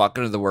girls walk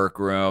into the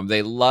workroom.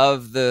 They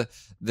love the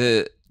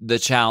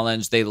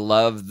challenge. They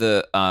love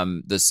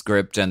the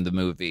script and the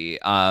movie.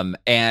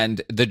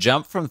 And the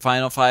jump from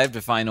Final 5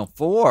 to Final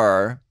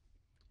 4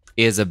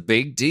 is a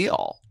big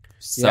deal.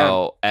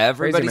 So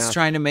everybody's math.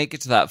 trying to make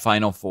it to that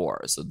final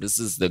four. So this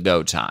is the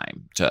go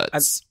time.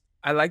 Toots.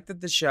 I like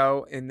that the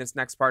show in this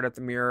next part at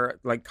the mirror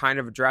like kind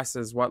of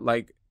addresses what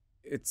like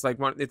it's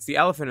the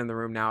elephant in the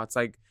room now. It's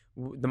like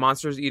the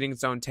monster's eating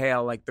its own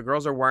tail. Like the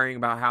girls are worrying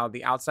about how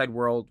the outside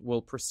world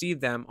will perceive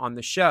them on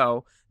the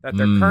show that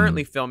they're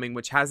currently filming,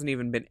 which hasn't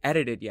even been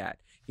edited yet.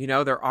 You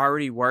know, they're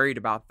already worried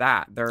about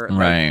that. They're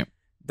Right.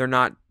 they're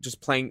not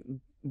just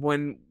playing.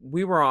 When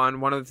we were on,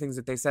 one of the things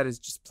that they said is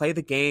just play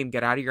the game,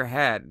 get out of your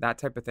head, that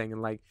type of thing.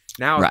 And like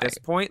now at this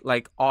point,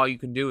 like all you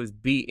can do is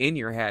be in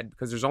your head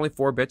because there's only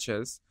 4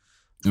 bitches,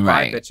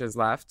 5 bitches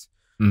left.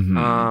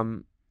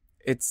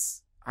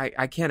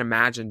 I can't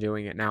imagine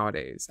doing it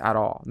nowadays at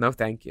all. No,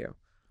 thank you.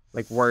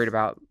 Like worried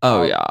about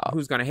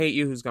who's gonna hate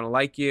you, who's gonna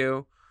like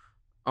you.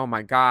 Oh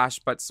my gosh!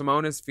 But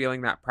Simone is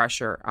feeling that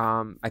pressure.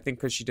 I think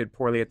because she did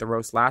poorly at the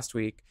roast last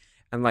week.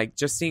 And like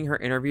just seeing her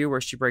interview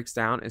where she breaks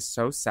down is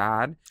so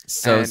sad.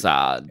 So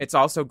sad. It's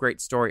also a great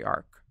story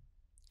arc.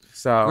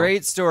 So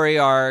great story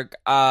arc.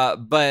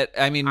 But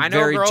I mean,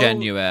 very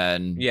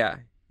genuine. Yeah.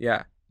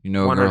 You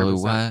know a girl 100%.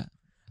 who what?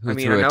 Who I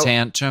mean, threw a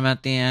tantrum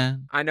at the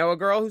end? I know a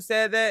girl who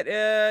said that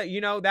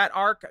that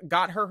arc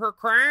got her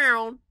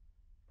crown.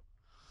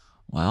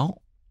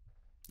 Well,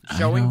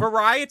 Showing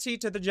variety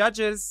to the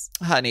judges.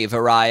 honey,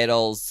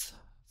 varietals.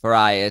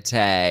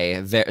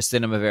 Variete,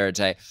 cinema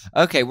verite.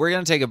 Okay, we're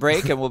going to take a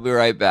break and we'll be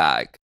right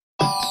back.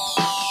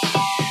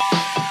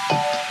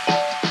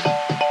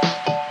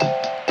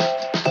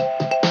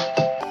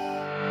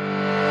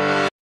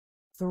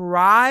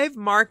 Thrive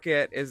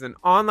Market is an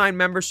online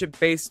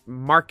membership-based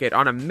market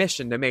on a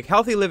mission to make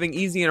healthy living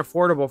easy and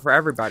affordable for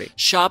everybody.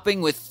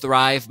 Shopping with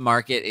Thrive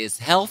Market is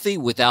healthy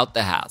without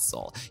the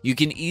hassle. You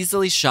can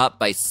easily shop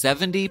by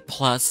 70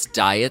 plus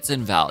diets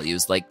and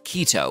values like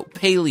keto,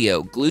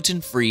 paleo,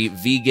 gluten-free,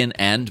 vegan,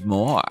 and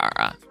more.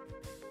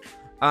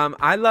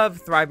 I love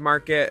Thrive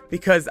Market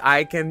because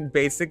I can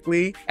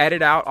basically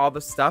edit out all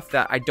the stuff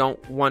that I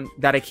don't want,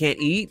 that I can't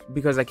eat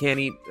because I can't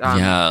eat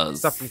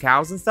stuff from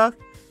cows and stuff.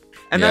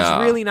 And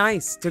that's really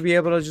nice to be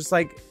able to just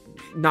like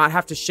not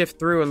have to shift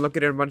through and look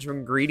at a bunch of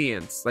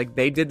ingredients. Like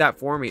they did that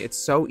for me. It's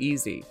so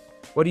easy.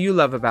 What do you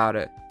love about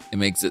it? It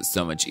makes it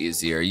so much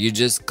easier. You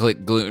just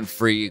click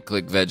gluten-free,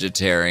 click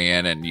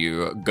vegetarian, and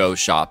you go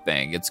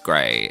shopping. It's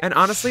great. And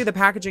honestly, the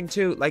packaging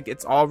too, like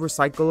it's all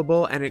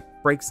recyclable and it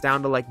breaks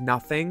down to like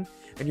nothing.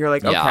 And you're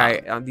like,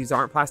 okay, these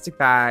aren't plastic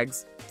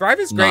bags. Thrive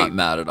is great. Not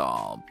mad at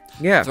all.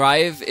 Yeah.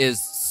 Thrive is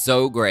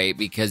so great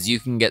because you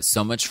can get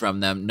so much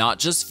from them. Not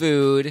just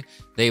food.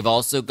 They've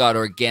also got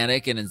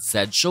organic and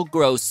essential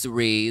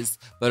groceries,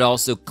 but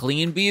also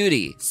clean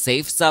beauty,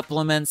 safe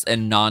supplements,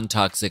 and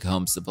non-toxic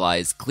home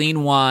supplies,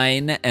 clean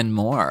wine, and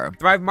more.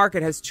 Thrive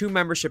Market has 2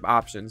 membership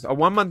options, a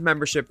 1-month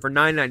membership for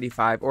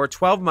 $9.95 or a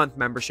 12-month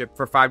membership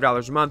for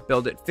 $5 a month,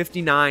 billed at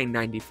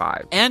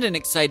 $59.95. And an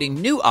exciting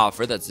new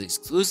offer that's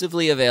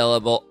exclusively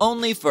available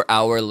only for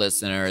our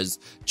listeners.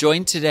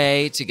 Join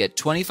today to get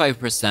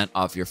 25%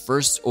 off your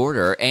first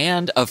order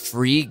and a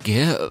free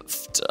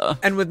gift.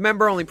 And with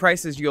member-only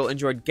prices, you'll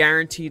enjoy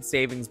guaranteed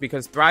savings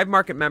because Thrive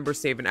Market members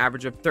save an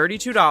average of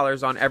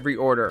 $32 on every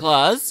order.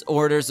 Plus,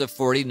 orders of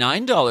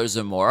 $49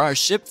 or more are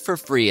shipped for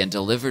free and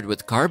delivered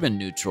with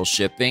carbon-neutral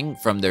shipping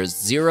from their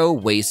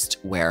zero-waste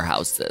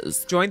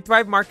warehouses. Join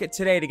Thrive Market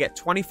today to get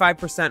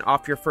 25%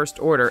 off your first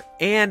order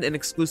and an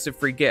exclusive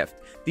free gift.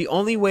 The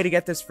only way to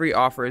get this free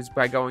offer is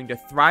by going to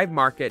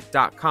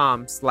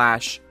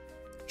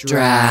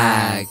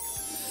thrivemarket.com/drag.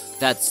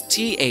 That's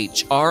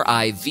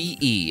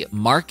THRIVE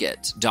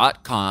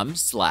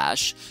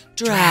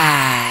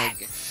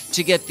market.com/drag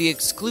to get the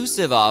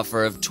exclusive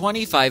offer of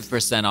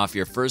 25% off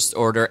your first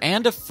order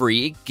and a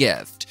free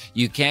gift.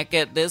 You can't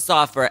get this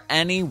offer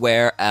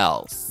anywhere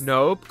else.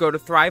 Nope. Go to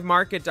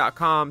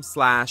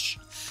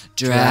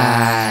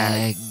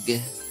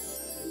thrivemarket.com/drag.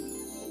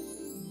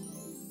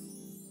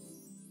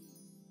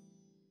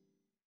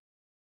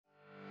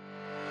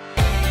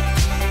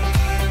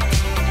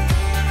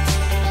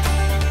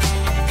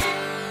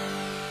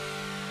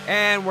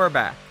 And we're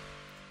back.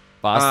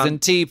 Boston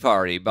Tea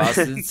Party,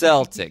 Boston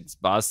Celtics,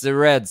 Boston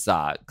Red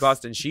Sox.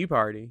 Boston She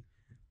Party.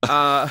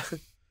 Honey,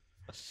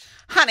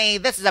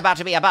 this is about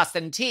to be a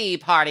Boston Tea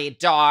Party,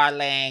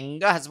 darling,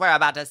 because we're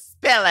about to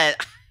spill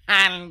it.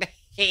 And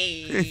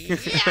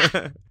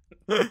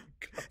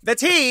The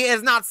tea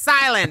is not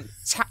silent.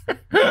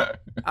 The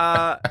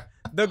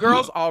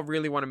girls all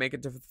really want to make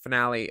it to the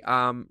finale.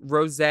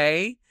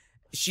 Rosé,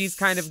 she's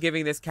kind of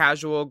giving this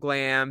casual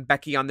glam,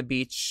 Becky on the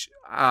beach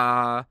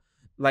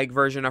like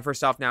version of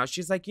herself now.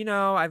 She's like,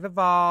 I've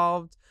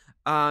evolved.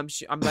 I'm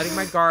letting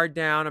my guard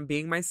down. I'm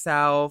being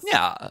myself.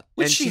 Yeah,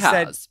 which and she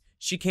said has.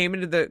 she came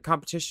into the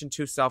competition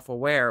too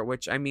self-aware,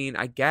 which I mean,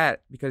 I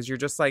get because you're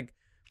just like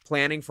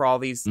planning for all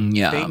these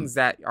things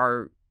that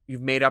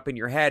you've made up in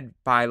your head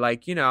by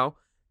like,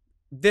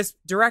 this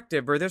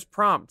directive or this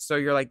prompt. So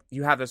you're like,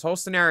 you have this whole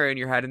scenario in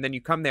your head and then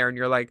you come there and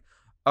you're like,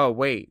 oh,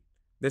 wait,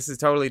 this is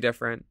totally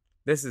different.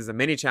 This is a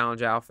mini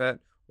challenge outfit.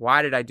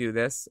 Why did I do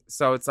this?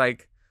 So it's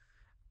like,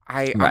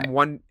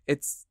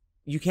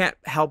 you can't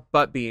help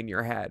but be in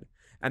your head.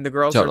 And the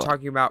girls Totally. are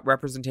talking about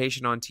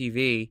representation on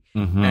TV.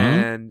 Mhm.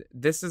 And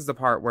this is the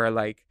part where,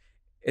 like,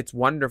 it's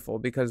wonderful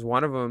because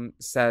one of them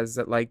says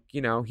that, like,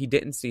 you know, he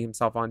didn't see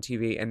himself on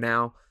TV and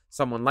now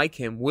someone like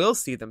him will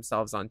see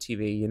themselves on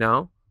TV, you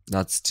know?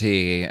 That's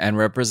tea. And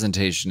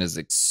representation is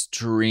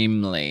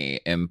extremely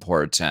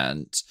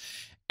important.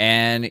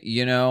 And,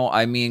 you know,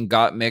 I mean,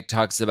 Gottmik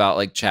talks about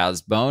like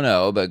Chaz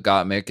Bono, but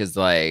Gottmik is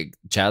like,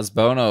 Chaz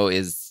Bono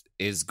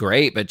is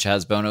great, but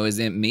Chaz Bono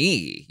isn't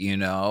me, you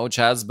know?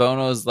 Chaz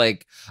Bono is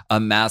like a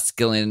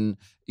masculine,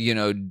 you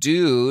know,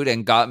 dude,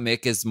 and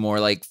Gottmik is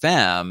more like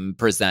femme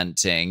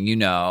presenting, you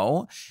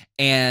know?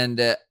 And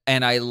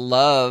I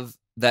love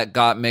that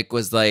Gottmik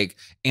was like,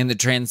 in the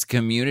trans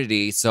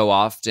community, so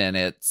often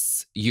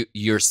it's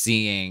you're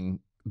seeing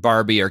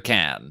Barbie or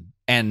Ken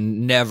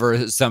and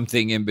never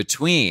something in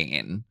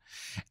between.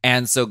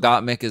 And so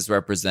Gottmik is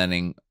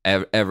representing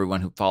everyone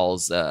who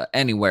falls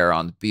anywhere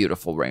on the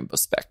beautiful rainbow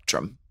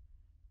spectrum.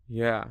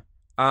 Yeah.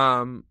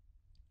 What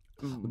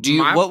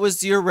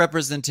was your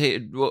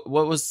representation?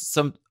 What was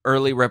some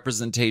early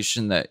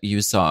representation that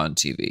you saw on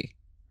TV?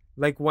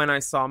 Like when I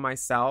saw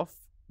myself,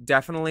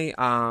 definitely.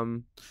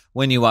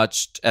 When you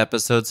watched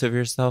episodes of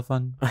yourself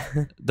on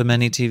the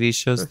many TV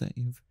shows that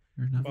you've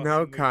heard of?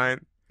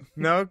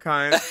 No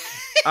kind.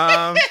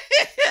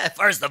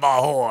 First of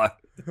all, whore.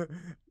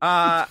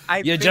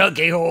 You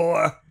junkie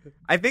whore.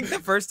 I think the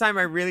first time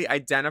I really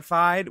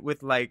identified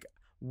with like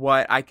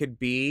what I could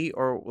be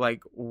or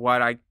like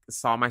what I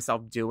saw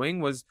myself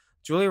doing was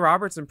Julia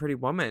Roberts in Pretty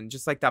Woman.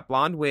 Just like that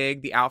blonde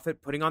wig, the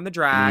outfit, putting on the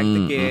drag,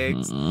 the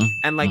gigs,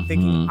 and like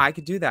thinking I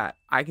could do that.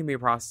 I can be a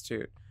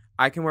prostitute.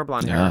 I can wear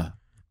blonde hair.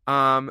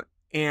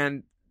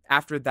 And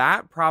after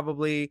that,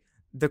 probably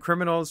the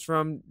criminals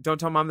from Don't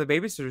Tell Mom the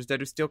Babysitter's Dead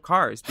Who Steal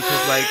Cars,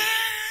 because like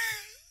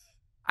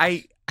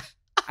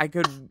I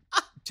could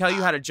tell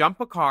you how to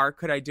jump a car.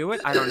 Could I do it?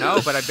 I don't know,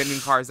 but I've been in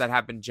cars that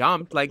have been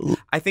jumped. Like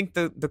I think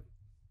the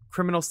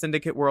criminal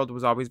syndicate world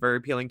was always very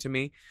appealing to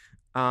me.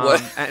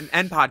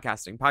 And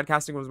podcasting.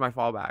 Podcasting was my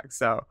fallback.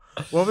 So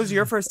what was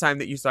your first time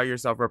that you saw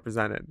yourself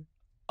represented?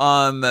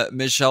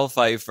 Michelle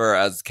Pfeiffer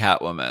as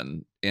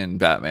Catwoman in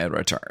Batman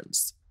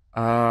Returns.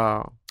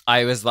 Oh.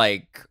 I was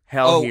like,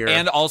 hell here.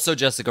 And also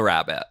Jessica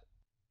Rabbit.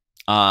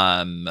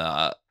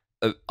 I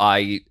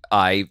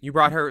You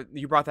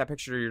brought that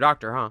picture to your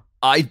doctor, huh?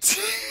 I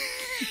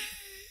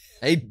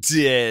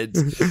did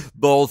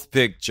both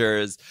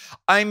pictures.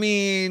 I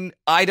mean,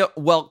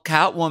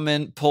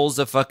 Catwoman pulls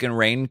a fucking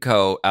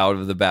raincoat out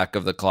of the back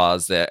of the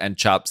closet and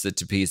chops it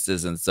to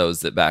pieces and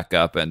sews it back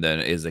up, and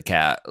then is a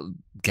cat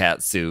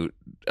suit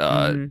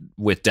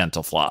with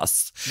dental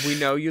floss. We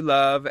know you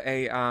love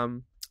a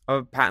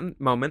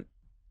patent moment.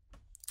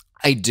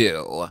 I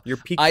do. You're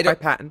peaked by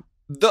patent.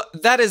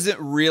 That isn't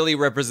really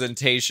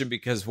representation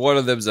because one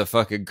of them's a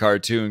fucking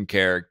cartoon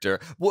character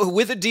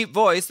with a deep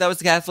voice. That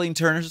was Kathleen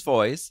Turner's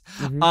voice.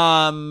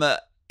 And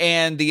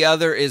the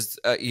other is,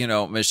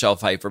 Michelle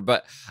Pfeiffer.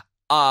 But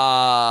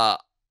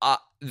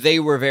they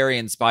were very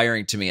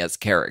inspiring to me as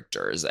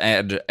characters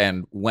and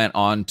went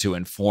on to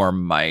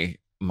inform my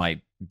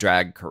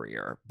drag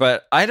career.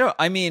 But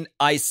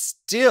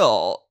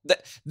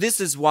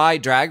this is why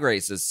Drag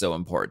Race is so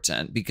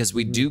important, because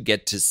we do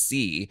get to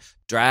see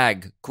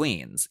drag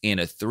queens in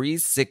a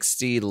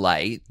 360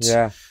 light.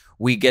 Yeah.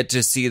 We get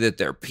to see that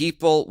they're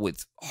people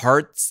with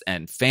hearts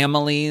and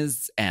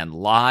families and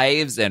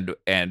lives and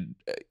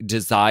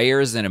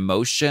desires and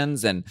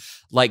emotions, and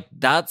like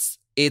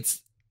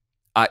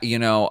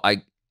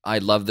I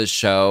love this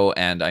show,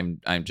 and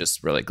I'm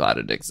just really glad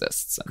it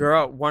exists.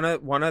 Girl, one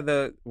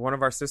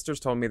of our sisters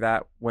told me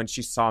that when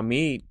she saw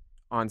me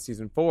on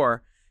season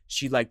 4,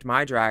 she liked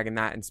my drag, and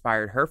that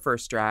inspired her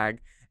first drag.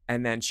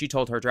 And then she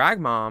told her drag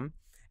mom,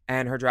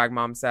 and her drag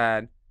mom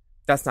said,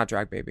 "That's not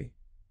drag, baby."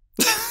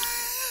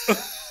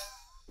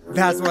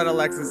 That's what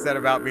Alexis said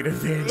about me to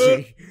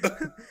Vanjie.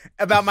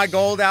 About my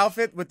gold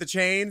outfit with the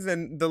chains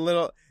and the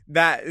little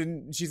that,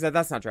 and she said,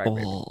 "That's not drag,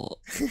 baby."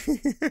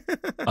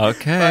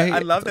 Okay. But I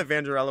love that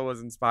Vangerella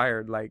was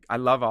inspired. Like, I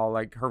love all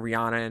like her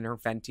Rihanna and her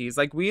Fenties.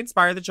 Like, we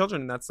inspire the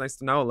children, and that's nice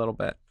to know a little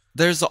bit.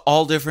 There's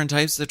all different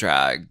types of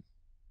drag.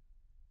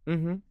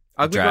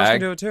 Ugly girls can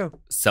do it too.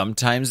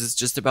 Sometimes it's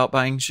just about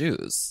buying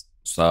shoes.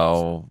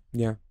 So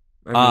yeah.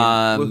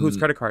 I mean, whose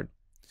credit card?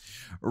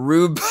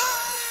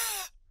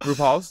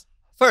 RuPaul's?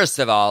 First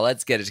of all,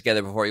 let's get it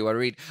together before you want to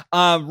read.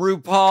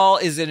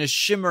 RuPaul is in a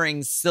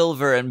shimmering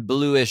silver and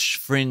bluish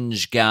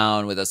fringe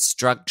gown with a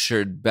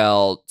structured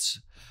belt.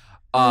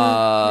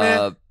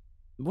 Meh.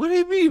 What do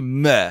you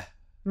mean, meh?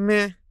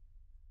 Meh.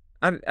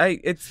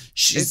 I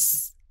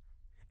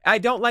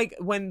don't like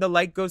when the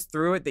light goes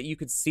through it that you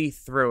could see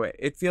through it.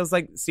 It feels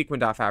like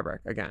sequined off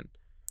fabric again.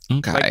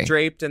 Okay. Like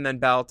draped and then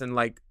belt and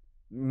like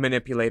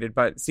manipulated,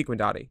 but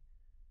sequindati.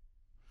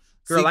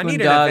 Girl, I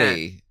need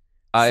an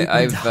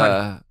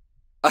event.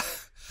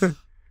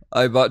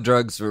 I bought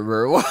drugs from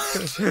her.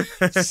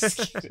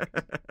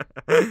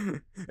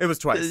 It was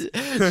twice.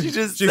 She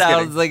just She's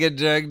sounds kidding. like a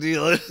drug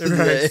dealer.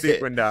 Right,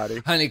 Sequin Dottie.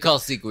 Honey, call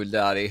Sequin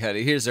Dottie,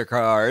 honey. Here's her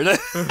card.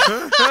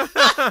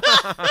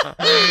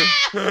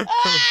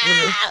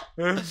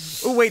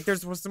 Oh wait,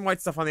 there's some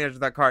white stuff on the edge of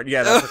that card.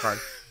 Yeah, that's the card.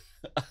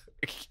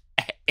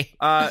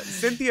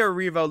 Cynthia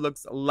Erivo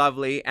looks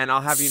lovely, and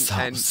I'll have you. So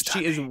and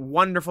stunning. she is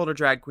wonderful to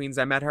drag queens.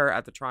 I met her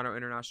at the Toronto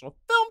International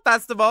Film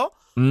Festival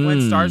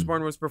when Stars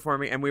Born was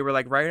performing, and we were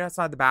like right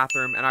outside the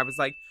bathroom, and I was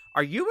like,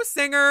 "Are you a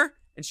singer?"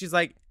 And she's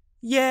like,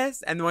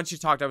 "Yes." And then when she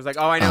talked, I was like,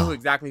 "Oh, I know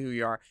exactly who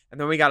you are." And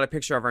then we got a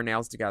picture of our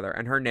nails together,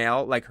 and her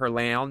nail, like her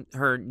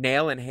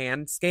nail and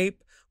handscape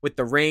with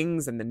the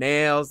rings and the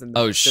nails and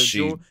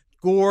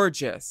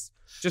gorgeous.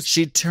 Just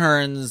She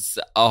turns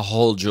a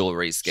whole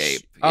jewelry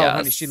scape.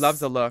 honey, she loves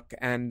the look,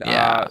 and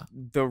Yeah.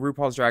 the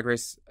RuPaul's Drag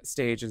Race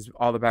stage is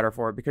all the better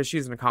for her because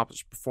she's an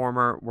accomplished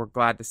performer. We're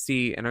glad to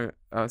see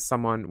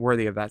someone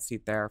worthy of that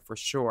seat there for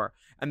sure.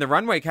 And the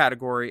runway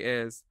category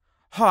is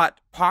Haute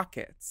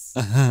Pockets.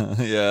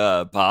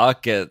 Yeah,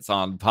 pockets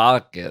on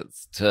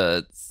pockets,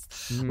 toots.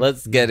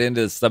 Let's get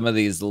into some of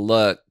these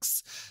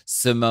looks.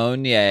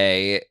 Simone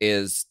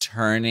is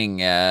turning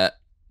it.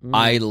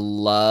 I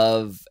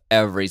love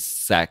every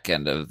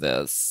second of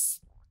this.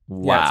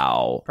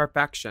 Wow.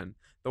 Perfection.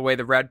 The way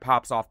the red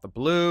pops off the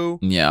blue.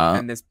 Yeah.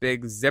 And this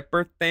big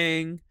zipper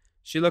thing.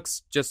 She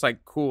looks just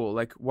like cool.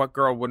 Like what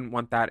girl wouldn't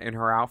want that in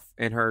her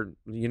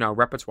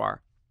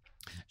repertoire?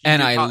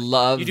 And I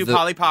love you do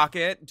Polly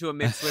Pocket to a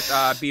mix with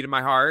Beat in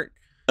My Heart.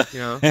 You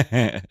know.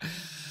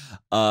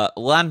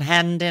 One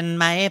hand in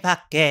my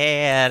pocket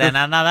and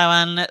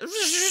another one.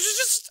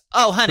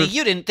 Oh, honey,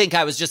 you didn't think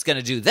I was just going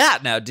to do that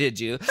now, did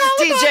you?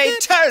 DJ,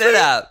 turn it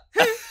up.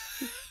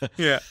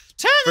 Yeah.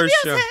 Turn the For music,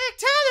 sure.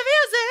 turn the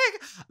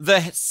music.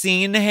 The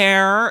scene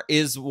hair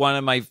is one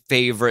of my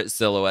favorite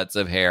silhouettes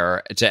of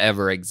hair to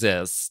ever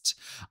exist.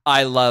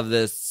 I love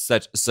this.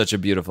 Such a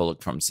beautiful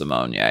look from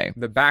Simone.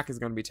 The back is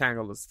going to be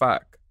tangled as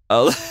fuck.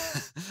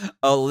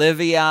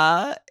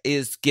 Olivia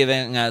is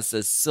giving us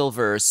a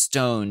silver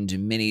stoned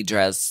mini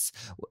dress,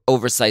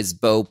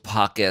 oversized bow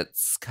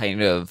pockets,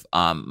 kind of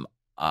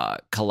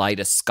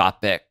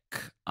kaleidoscopic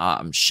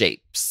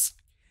shapes.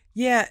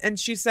 Yeah, and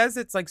she says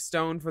it's like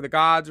stone for the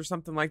gods or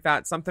something like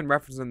that, something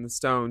referencing the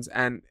stones.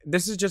 And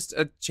this is just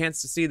a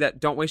chance to see that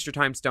don't waste your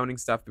time stoning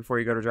stuff before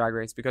you go to Drag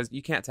Race because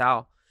you can't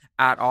tell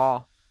at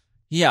all.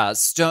 Yeah,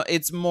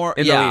 it's more,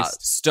 In the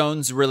least.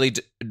 stones really,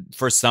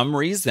 for some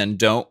reason,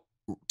 don't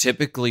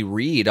typically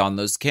read on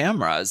those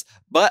cameras.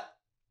 But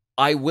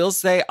I will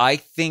say, I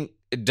think,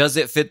 does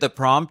it fit the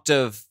prompt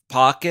of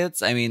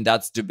pockets? I mean,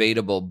 that's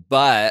debatable,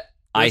 but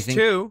I There's think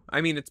two.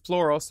 I mean, it's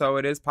plural, so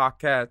it is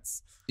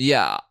pockets.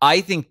 Yeah,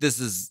 I think this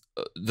is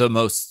the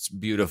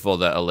most beautiful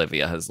that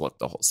Olivia has looked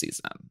the whole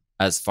season.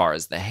 As far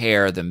as the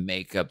hair, the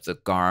makeup, the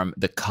garment,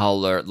 the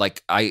color,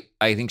 like I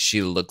think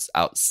she looks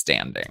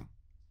outstanding.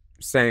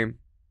 Same.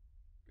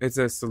 It's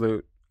a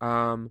salute.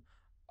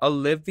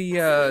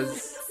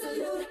 Olivia's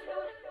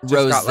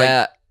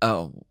Rosette.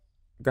 Go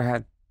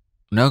ahead.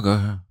 No, go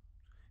ahead.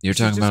 You're She's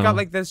talking just about got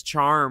like this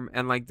charm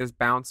and like this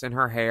bounce in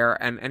her hair,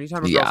 and anytime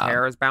a girl's Yeah.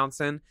 hair is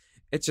bouncing,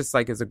 it's just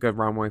like is a good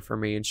runway for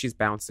me, and she's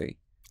bouncy.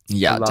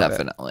 Yeah, love it.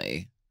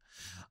 definitely.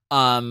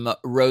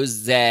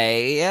 Rose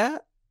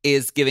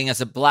is giving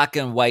us a black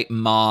and white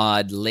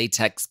mod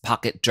latex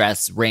pocket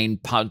dress, rain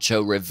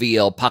poncho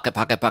reveal, pocket.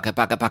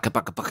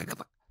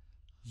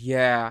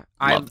 Yeah,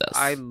 Love this.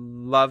 I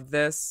love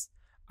this.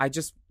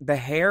 The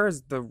hair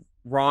is the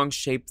wrong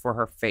shape for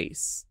her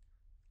face.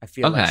 I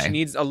feel like Okay. she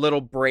needs a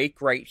little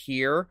break right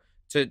here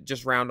to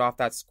just round off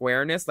that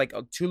squareness, like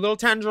two little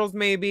tendrils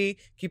maybe.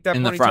 Keep that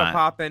In the ponytail front.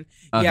 popping.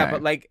 Yeah, Okay.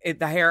 but like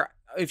the hair,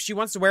 if she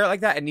wants to wear it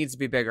like that, it needs to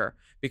be bigger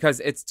because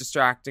it's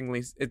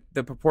distractingly.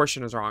 The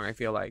proportion is wrong. I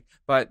feel like,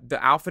 but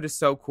the outfit is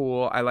so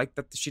cool. I like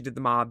that she did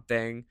the mod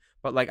thing.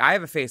 But like, I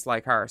have a face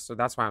like her, so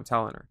that's why I'm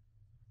telling her,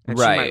 and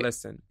she Right. might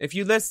listen. If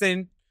you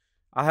listen,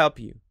 I'll help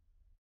you.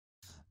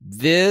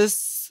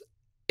 This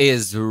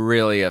is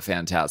really a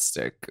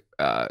fantastic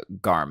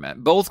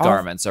garment. Both All-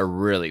 garments are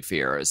really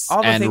fierce.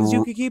 All the And things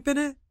you could keep in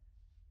it.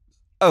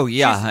 Oh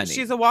yeah, she's, honey.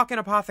 She's a walking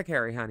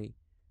apothecary, honey.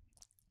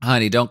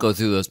 Honey, don't go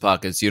through those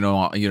pockets. You don't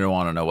want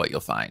to know what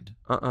you'll find.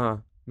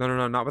 No,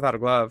 not without a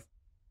glove.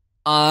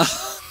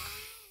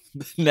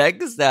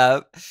 Next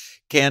up,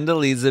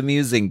 Candelisa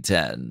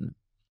Musington.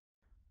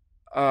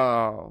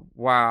 Oh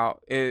wow!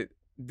 It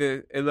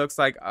looks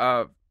like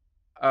a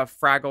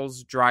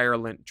Fraggles dryer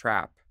lint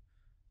trap.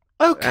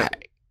 Okay.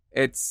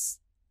 It's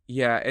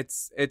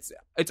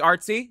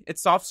artsy.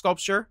 It's soft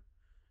sculpture.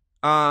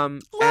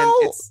 And Well-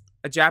 it's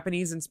a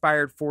Japanese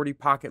inspired 40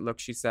 pocket look,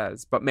 she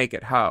says, but make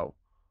it hoe.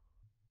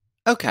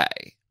 Okay.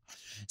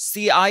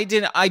 See,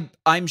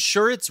 I'm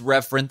sure it's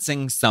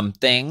referencing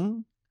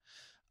something.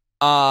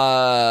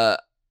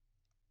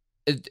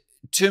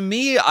 To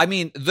me, I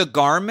mean, the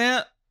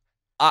garment,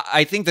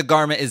 I think the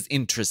garment is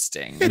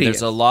interesting. It There's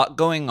is. a lot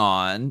going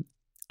on,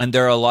 and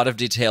there are a lot of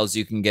details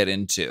you can get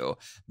into.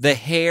 The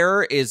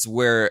hair is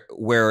where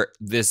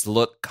this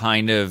look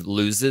kind of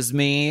loses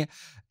me.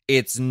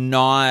 It's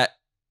not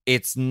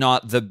it's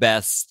not the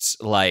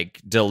best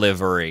like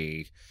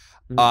delivery.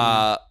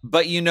 Mhm.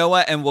 But you know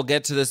what? And we'll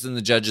get to this in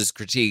the judges'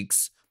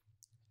 critiques.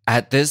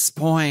 At this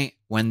point,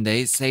 when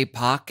they say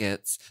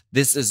pockets,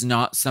 this is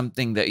not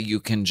something that you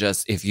can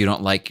just, if you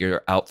don't like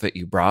your outfit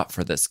you brought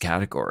for this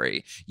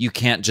category, you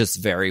can't just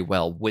very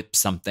well whip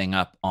something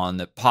up on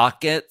the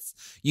pockets.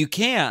 You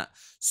can't.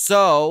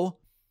 So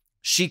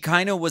she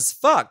kind of was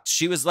fucked.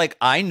 She was like,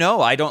 I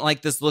know I don't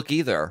like this look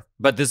either,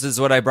 but this is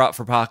what I brought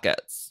for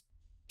pockets.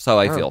 So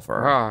I feel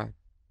for her.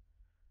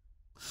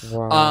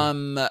 Wow.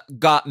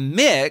 Got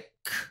Mick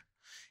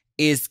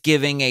is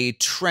giving a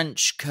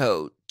trench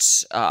coat.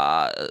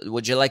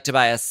 Would you like to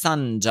buy a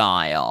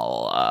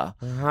sundial?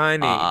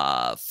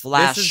 Honey.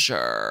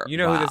 Flasher. You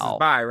know who this is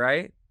by,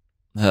 right?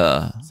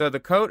 So the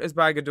coat is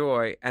by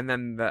Godoy, and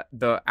then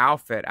the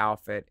outfit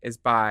is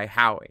by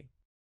Howie.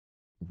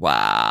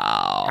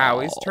 Wow.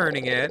 Howie's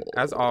turning it,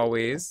 as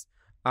always.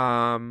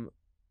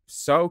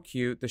 So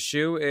cute. The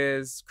shoe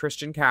is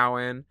Christian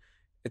Cowan.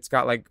 It's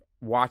got like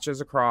watches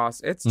across.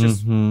 It's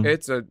just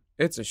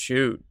it's a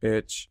shoot,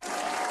 bitch.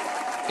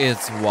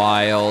 It's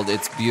wild.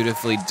 It's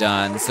beautifully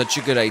done. Such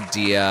a good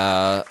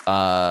idea.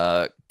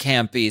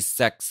 Campy,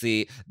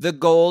 sexy. The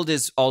gold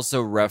is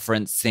also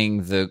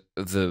referencing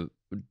the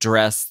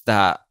dress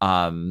that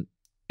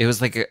it was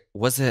like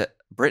was it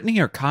Brittany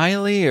or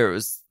Kylie, or it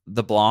was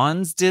the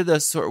blondes did a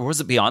sort, or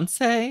was it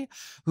Beyonce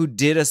who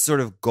did a sort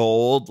of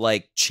gold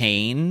like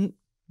chain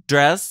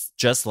dress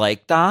just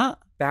like that?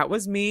 That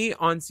was me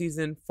on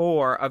season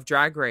 4 of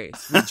Drag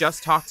Race. We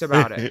just talked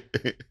about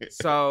it.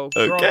 So,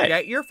 girl, Okay.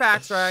 get your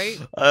facts right,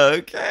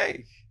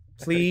 Okay.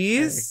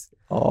 please.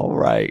 All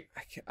right.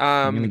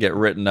 I'm gonna get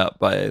written up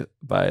by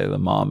the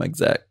mom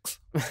execs.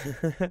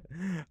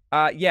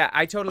 Yeah,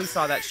 I totally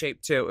saw that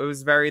shape too. It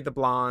was very the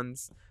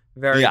blondes,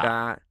 very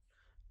that.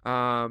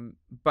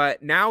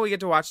 But now we get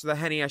to watch the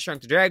Henny I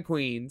Shrunk the Drag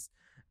Queens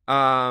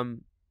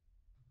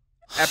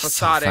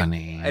episodic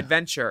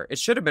adventure. It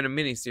should have been a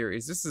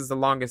miniseries. This is the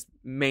longest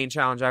main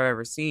challenge I've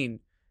ever seen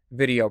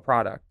video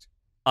product.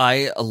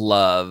 I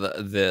love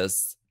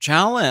this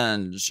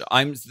challenge.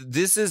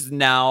 This has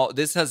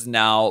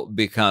now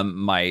become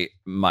my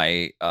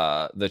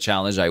the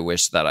challenge I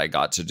wish that I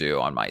got to do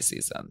on my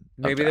season.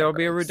 Maybe there will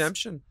be a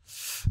redemption.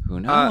 Who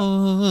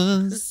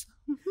knows?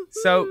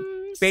 So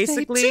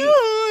basically, Stay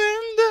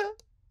tuned.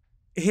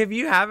 if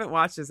you haven't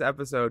watched this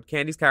episode,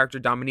 Candy's character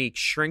Dominique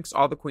shrinks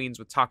all the queens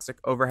with toxic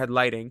overhead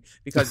lighting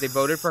because they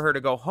voted for her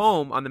to go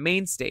home on the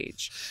main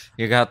stage.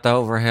 You got the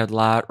overhead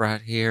light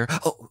right here.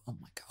 Oh my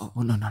god.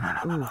 Oh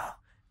no.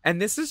 And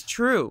this is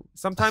true.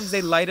 Sometimes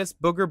they light us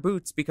booger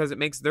boots because it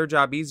makes their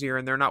job easier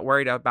and they're not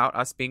worried about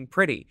us being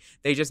pretty.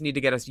 They just need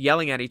to get us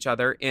yelling at each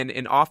other in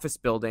an office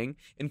building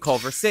in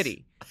Culver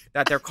City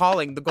that they're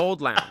calling the Gold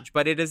Lounge.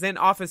 But it is an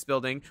office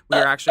building. We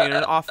are actually in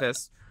an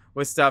office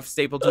with stuff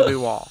stapled to the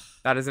wall.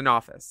 That is an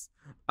office.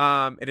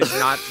 It is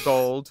not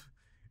gold.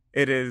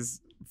 It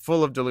is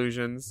full of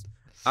delusions.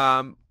 What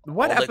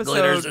All episode? that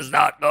glitters is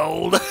not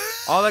gold.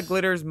 All that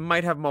glitters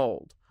might have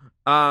mold.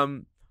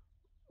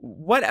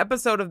 What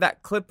episode of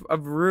that clip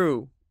of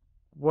Rue?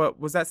 What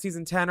was that?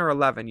 Season 10 or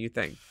 11? You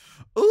think?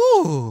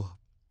 Ooh,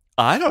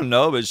 I don't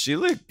know, but she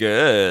looked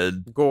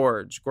good.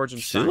 Gorge and She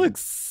Stein.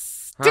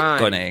 looks Honey.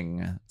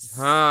 sickening.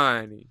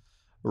 Honey.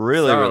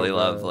 Really, So really good.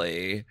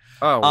 lovely.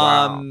 Oh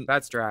wow, Um,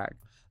 that's drag.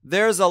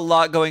 There's a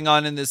lot going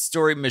on in this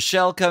story.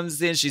 Michelle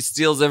comes in. She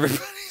steals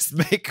everybody's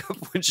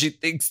makeup when she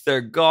thinks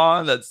they're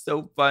gone. That's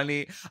so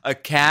funny. A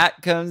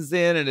cat comes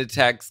in and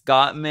attacks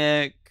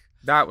Gottmik.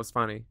 That was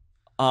funny.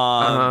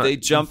 They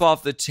jump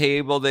off the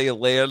table. They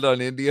land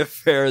on India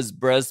Farah's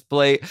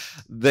breastplate.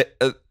 The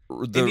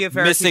India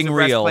Ferris missing keeps a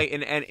reel.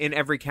 breastplate in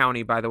every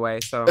county, by the way.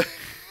 So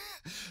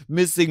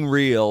Missing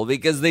reel,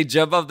 because they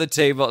jump off the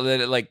table and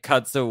then it like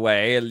cuts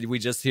away and we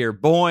just hear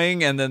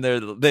boing and then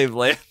they've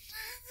landed.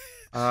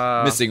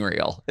 Missing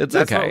reel. It's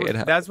that's okay.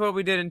 What that's what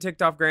we did in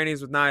TikTok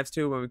Grannies with knives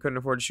too when we couldn't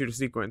afford to shoot a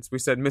sequence. We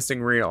said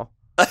missing reel.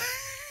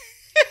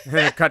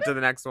 Cut to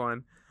the next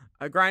one.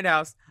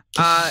 Grindhouse.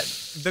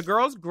 The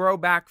girls grow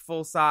back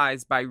full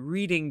size by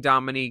reading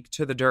Dominique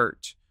to the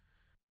dirt.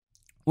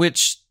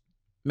 Which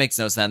makes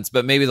no sense,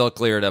 but maybe they'll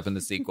clear it up in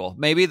the sequel.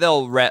 Maybe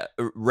they'll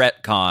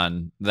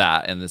retcon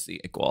that in the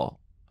sequel.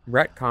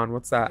 Retcon,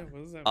 what's that?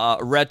 What does that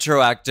mean?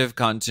 Retroactive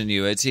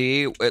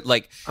continuity.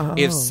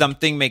 If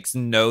something makes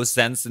no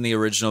sense in the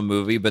original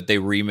movie, but they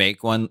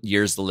remake one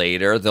years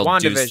later, they'll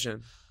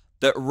WandaVision.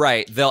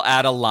 They'll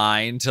add a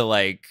line to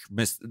like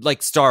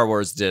Star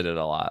Wars did it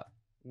a lot.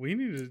 We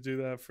need to do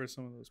that for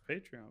some of those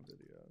Patreon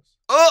videos.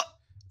 Oh!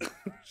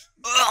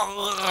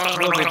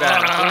 We'll be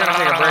back. We're gonna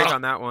take a break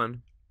on that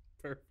one.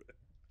 Perfect.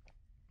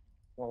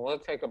 Well, we'll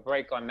take a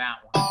break on that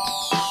one.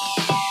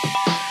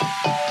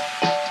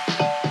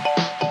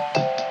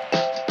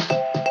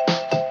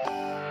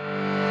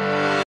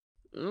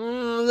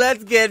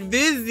 Let's get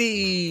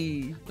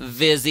busy.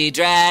 Vizzy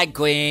Drag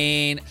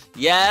Queen.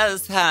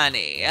 Yes,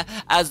 honey.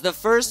 As the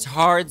first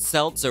hard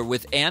seltzer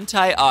with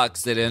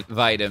antioxidant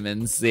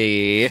vitamin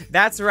C.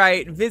 That's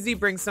right. Vizzy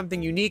brings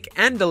something unique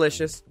and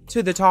delicious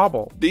to the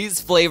table. These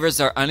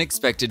flavors are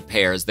unexpected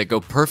pairs that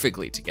go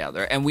perfectly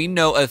together, and we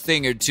know a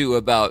thing or two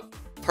about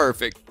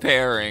perfect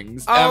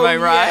pairings. Am I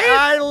right? Yeah,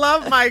 I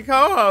love my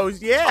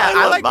co-host. Yeah,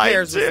 I like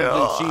pears with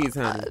some blue cheese,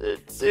 honey.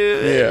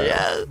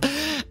 Yeah.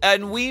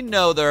 And we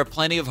know there are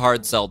plenty of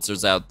hard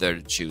seltzers out there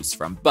to choose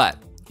from, but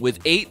with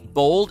 8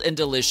 bold and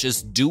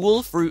delicious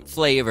dual fruit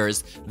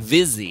flavors,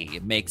 Vizzy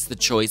makes the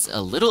choice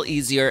a little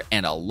easier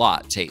and a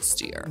lot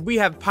tastier. We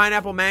have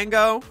pineapple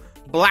mango,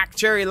 black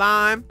cherry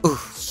lime,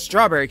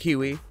 strawberry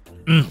kiwi,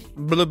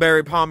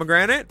 blueberry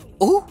pomegranate,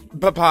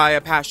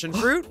 papaya passion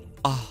fruit,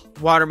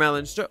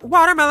 watermelon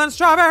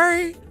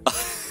strawberry,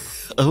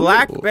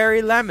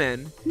 blackberry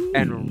lemon,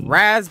 and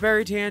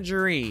raspberry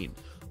tangerine.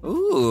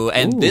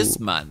 And this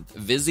month,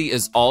 Vizzy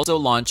is also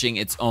launching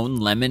its own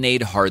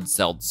lemonade hard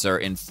seltzer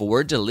in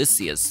 4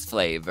 delicious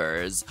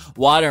flavors: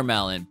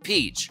 watermelon,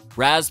 peach,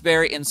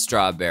 raspberry, and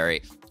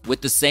strawberry,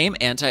 with the same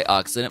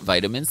antioxidant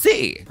vitamin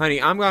C.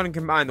 Honey, I'm going to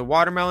combine the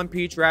watermelon,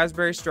 peach,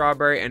 raspberry,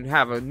 strawberry, and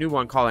have a new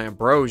one called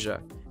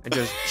ambrosia, and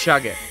just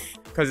chug it,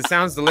 because it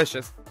sounds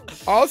delicious.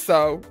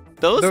 Also,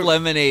 those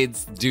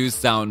lemonades do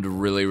sound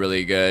really,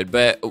 really good,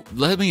 but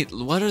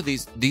what are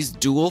these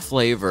dual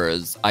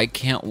flavors? I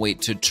can't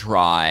wait to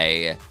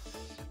try.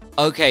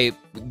 Okay,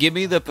 give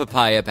me the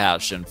papaya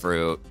passion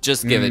fruit.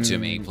 Just give it to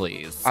me,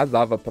 please. I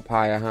love a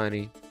papaya,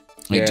 honey.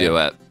 You do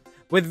it.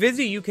 With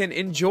Vizzy, you can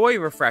enjoy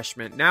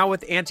refreshment, now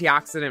with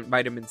antioxidant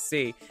vitamin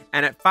C,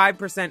 and at 5%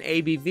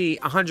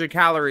 ABV, 100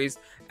 calories,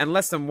 and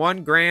less than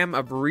 1 gram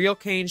of real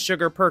cane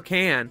sugar per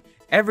can.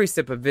 Every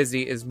sip of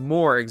Vizzy is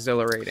more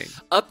exhilarating.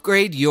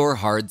 Upgrade your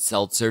hard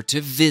seltzer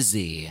to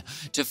Vizzy.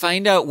 To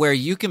find out where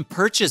you can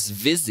purchase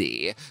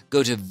Vizzy,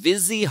 go to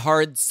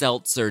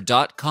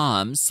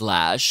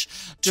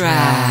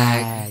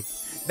VizzyHardSeltzer.com/drag.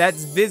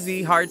 That's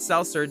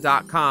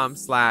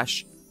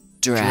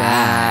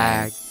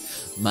VizzyHardSeltzer.com/drag.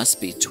 Must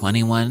be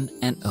 21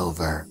 and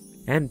over.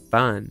 And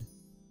fun.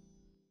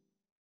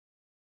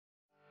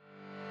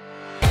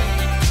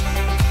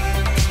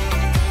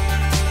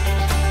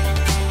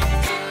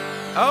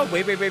 Oh,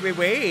 wait.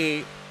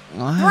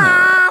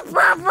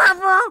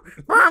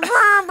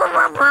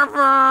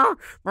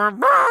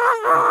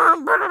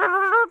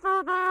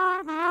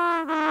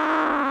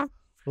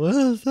 What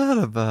is that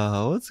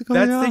about? What's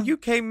going on? That's the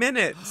UK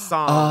Minute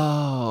song.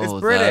 Oh, it's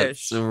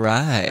British. That's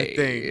right. I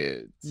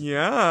think.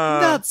 Yeah.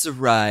 That's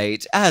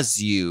right. As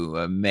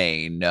you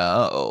may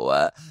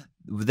know,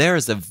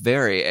 there's a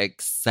very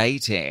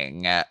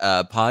exciting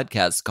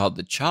podcast called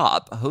The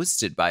Chop,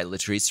 hosted by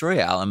Latrice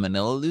Royale and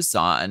Manila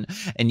Luzon,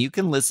 and you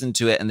can listen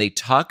to it, and they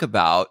talk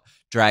about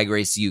Drag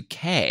Race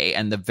UK,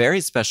 and the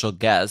very special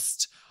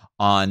guest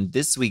on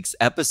this week's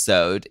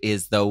episode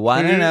is the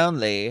one and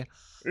only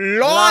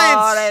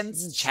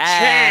Lawrence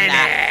Chan,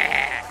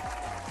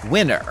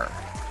 winner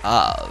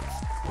of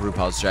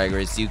RuPaul's Drag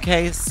Race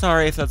UK.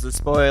 Sorry if that's a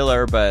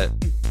spoiler, but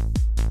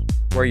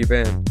where you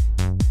been?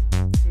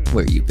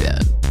 Where you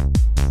been?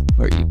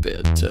 Where you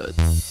been,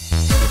 Toots?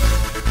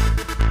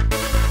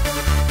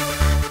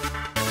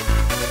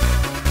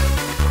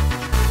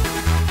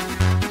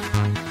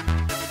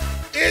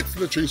 It's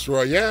Latrice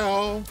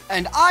Royale.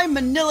 And I'm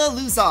Manila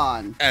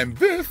Luzon. And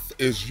this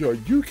is your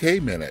UK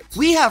Minute.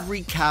 We have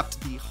recapped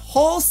the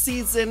whole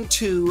season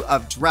 2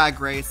 of Drag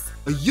Race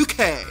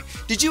UK.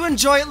 Did you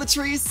enjoy it,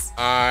 Latrice?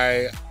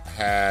 I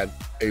had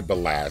a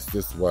blast.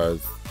 This was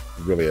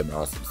really an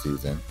awesome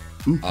season.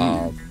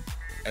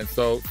 And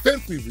so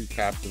since we've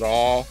recapped it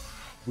all,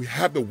 we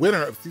have the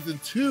winner of season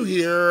 2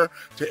 here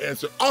to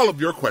answer all of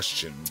your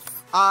questions.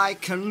 I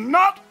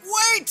cannot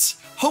wait!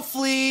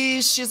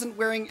 Hopefully she isn't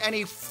wearing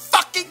any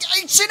fucking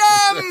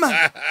H&M!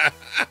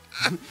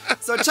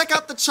 So check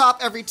out The Chop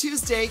every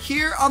Tuesday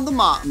here on the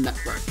Mom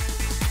Network.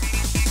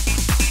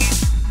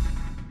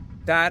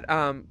 That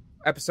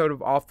episode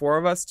of All 4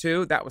 of Us,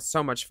 too, that was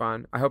so much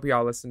fun. I hope you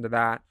all listened to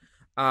that.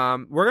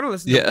 We're going to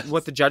listen to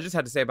what the judges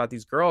had to say about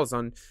these girls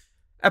on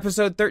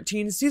episode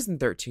 13, season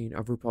 13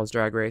 of RuPaul's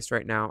Drag Race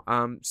right now.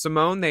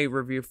 Simone, they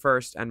review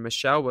first, and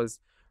Michelle was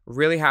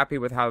really happy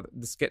with how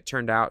the skit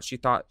turned out. She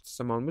thought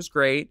Simone was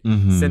great.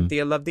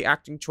 Cynthia loved the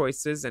acting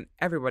choices, and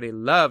everybody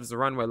loves the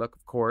runway look,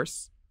 of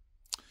course.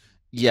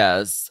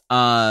 Yes.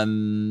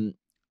 Olivia,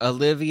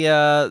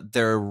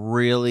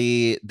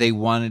 they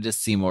wanted to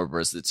see more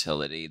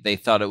versatility. They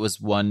thought it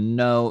was one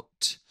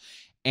note,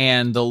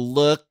 and the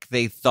look,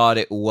 they thought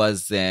it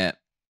wasn't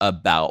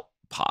about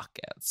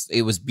pockets.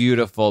 It was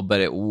beautiful,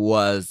 but it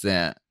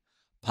wasn't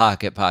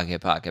pocket.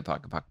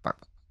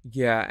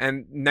 Yeah,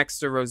 and next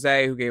to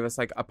Rosé, who gave us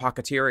like a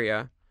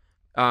pocketeria,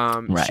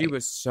 she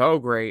was so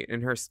great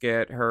in her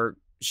skit.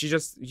 She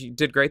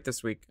did great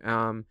this week.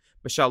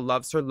 Michelle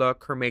loves her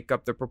look, her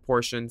makeup, the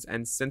proportions,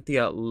 and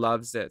Cynthia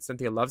loves it.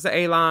 Cynthia loves the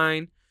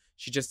A-line.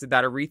 She just did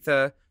that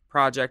Aretha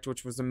project,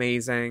 which was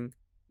amazing.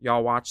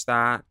 Y'all watch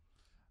that.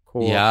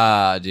 Cool.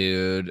 Yeah,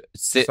 dude.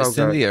 So good.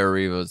 Cynthia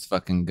Erivo's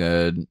fucking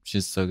good.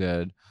 She's so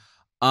good.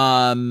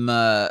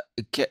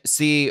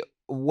 See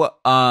what?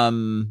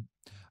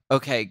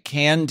 Okay,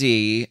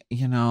 Candy.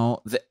 You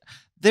know,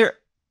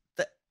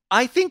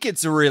 I think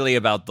it's really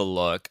about the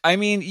look. I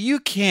mean, you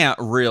can't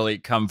really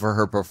come for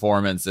her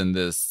performance in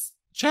this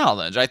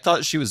challenge. I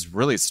thought she was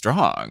really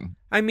strong.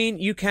 I mean,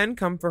 you can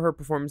come for her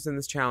performance in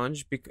this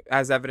challenge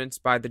as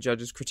evidenced by the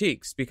judges'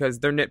 critiques, because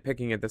they're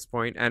nitpicking at this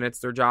point, and it's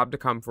their job to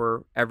come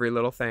for every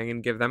little thing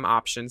and give them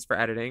options for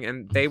editing.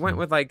 And they went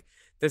with like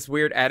this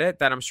weird edit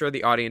that I'm sure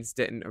the audience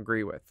didn't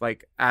agree with.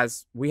 Like,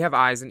 as we have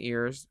eyes and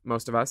ears,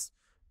 most of us,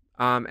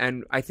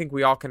 and I think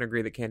we all can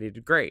agree that Candy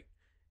did great.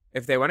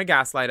 If they want to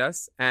gaslight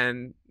us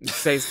and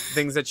say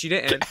things that she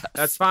didn't,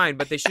 that's fine.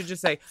 But they should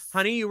just say,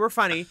 honey, you were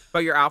funny,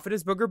 but your outfit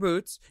is booger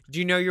boots. Do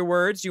you know your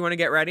words? Do you want to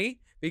get ready?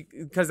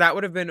 Because that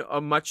would have been a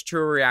much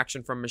truer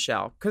reaction from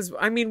Michelle. Because,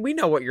 I mean, we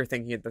know what you're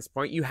thinking at this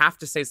point. You have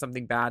to say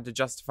something bad to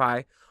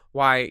justify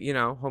why, you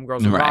know,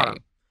 homegirls are bottom.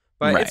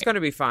 But it's going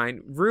to be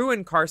fine. Rue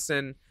and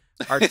Carson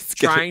are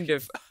trying to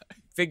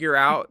figure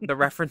out the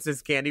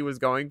references Candy was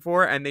going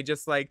for. And they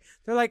just like,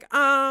 they're like,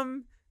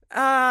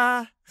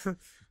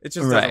 It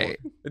just doesn't,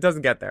 it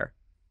doesn't get there.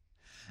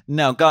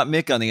 Now, Got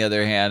Mick, on the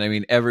other hand, I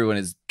mean, everyone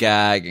is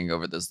gagging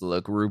over this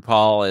look.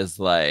 RuPaul is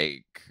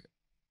like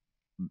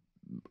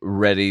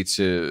ready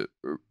to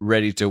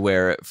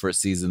wear it for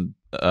season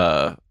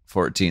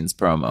 14's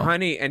promo.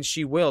 Honey, and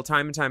she will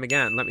time and time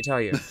again, let me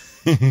tell you.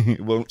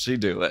 Won't she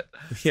do it?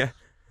 Yeah.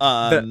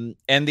 And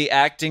the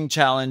acting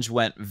challenge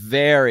went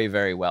very,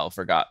 very well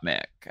for Got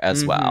Mick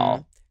as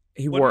well.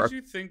 What did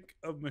you think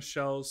of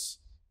Michelle's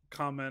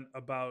comment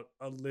about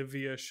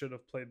Olivia should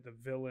have played the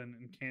villain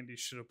and Candy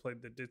should have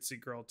played the ditzy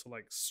girl to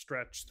like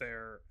stretch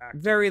their acting?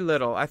 Very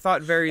little. I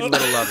thought very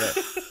little of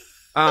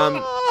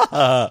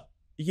it.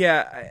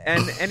 Yeah,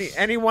 and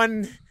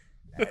anyone,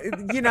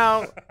 you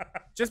know,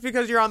 just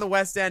because you're on the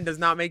West End does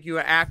not make you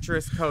an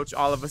actress coach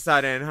all of a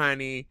sudden,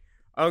 honey.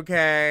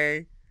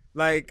 Okay,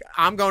 like,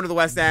 I'm going to the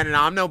West End and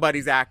I'm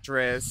nobody's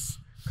actress.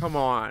 Come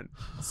on.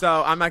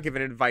 So I'm not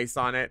giving advice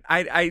on it.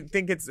 I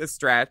think it's a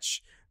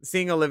stretch.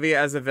 Seeing Olivia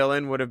as a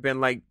villain would have been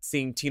like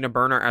seeing Tina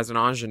Burner as an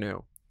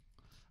ingenue.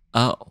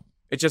 Oh.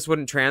 It just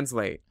wouldn't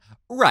translate.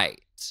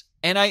 Right.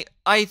 And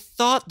I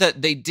thought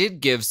that they did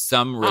give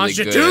some really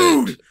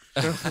good...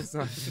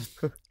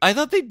 I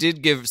thought they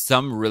did give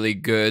some really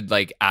good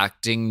like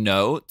acting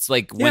notes.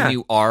 Like when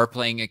you are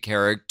playing a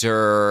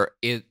character,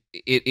 it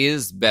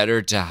is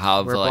better to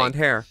have wear blonde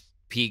hair,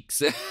 peaks,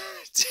 to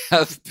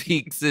have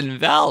peaks and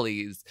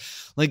valleys.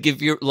 Like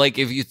if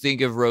you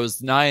think of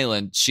Rose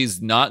Nyland,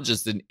 she's not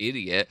just an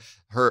idiot.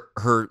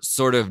 Her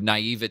sort of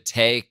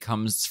naivete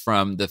comes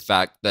from the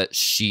fact that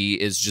she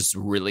is just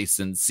really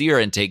sincere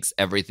and takes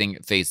everything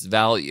at face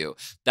value.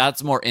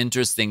 That's more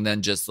interesting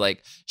than just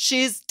like,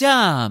 she's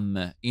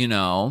dumb, you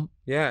know?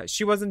 Yeah,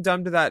 she wasn't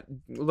dumb to that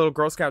little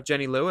Girl Scout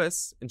Jenny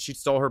Lewis, and she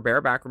stole her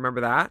bear back. Remember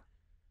that?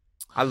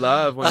 I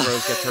love when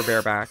Rose gets her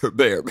bear back. Her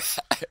bear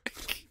back.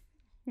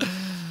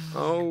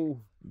 Oh.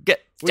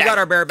 We got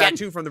our bear back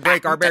too from the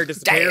break. Our bear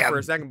disappeared for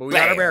a second, but we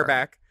got our bear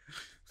back.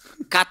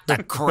 Cut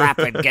the crap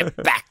and get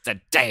back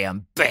the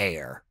damn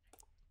bear.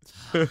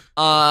 Rue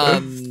asked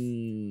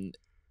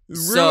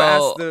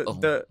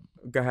the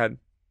go ahead.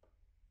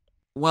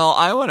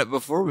 Well,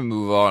 before we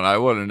move on, I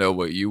want to know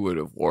what you would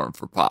have worn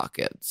for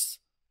pockets.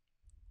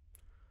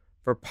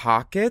 For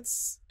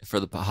pockets? For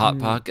the Hot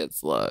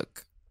Pockets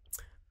look.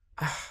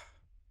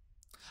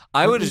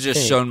 I would have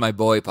just shown my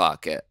boy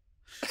pocket.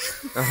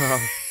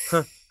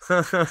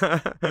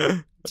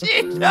 Do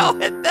you know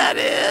what that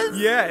is?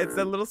 Yeah, it's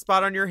a little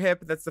spot on your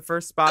hip. That's the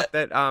first spot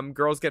that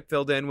girls get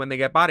filled in when they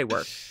get body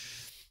work.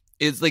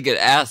 It's like an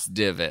ass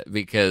divot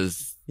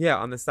because... Yeah,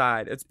 on the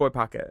side. It's boy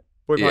pocket.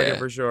 Boy pocket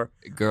for sure.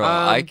 Girl,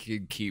 I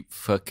can keep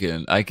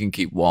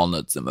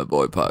walnuts in my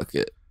boy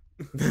pocket.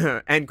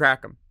 And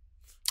crack them.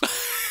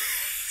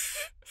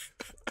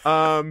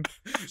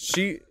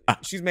 She's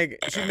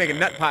making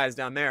nut pies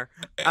down there.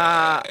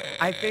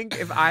 I think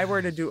if I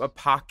were to do a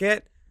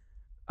pocket,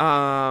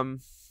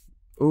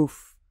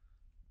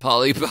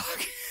 Polly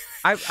Pocket.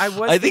 I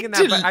was thinking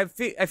that, but I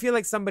feel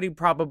like somebody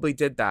probably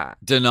did that.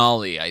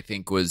 Denali, I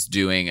think, was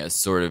doing a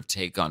sort of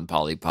take on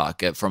Polly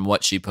Pocket from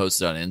what she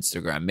posted on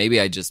Instagram. Maybe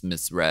I just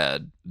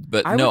misread,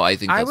 but I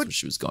think that's what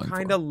she was going for. I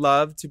would kind of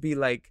love to be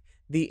like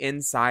the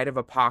inside of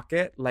a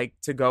pocket, like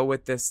to go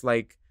with this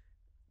like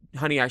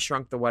Honey, I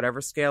Shrunk the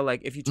whatever scale.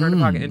 Like if you turn the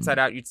pocket inside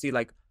out, you'd see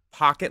like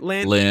pocket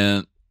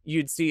lint.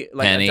 You'd see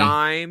like penny. A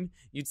dime.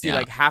 You'd see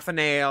like half a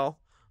nail.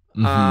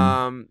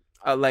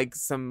 Like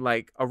some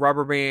like a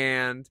rubber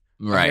band.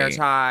 Right. Hair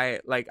tie.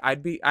 Like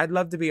I'd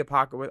love to be a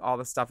pocket with all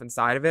the stuff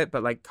inside of it,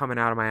 but like coming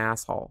out of my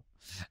asshole.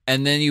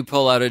 And then you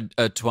pull out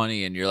a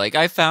 20 and you're like,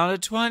 I found a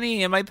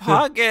 20 in my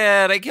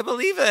pocket. I can't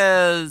believe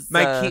it.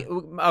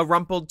 A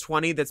rumpled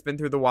 20 that's been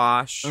through the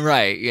wash.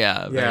 Right.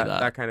 Yeah. Yeah.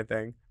 That kind of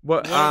thing.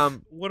 What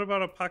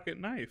about a pocket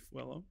knife,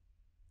 Willam?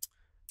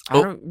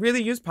 I don't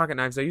really use pocket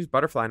knives. I use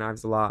butterfly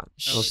knives a lot,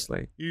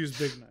 mostly. You use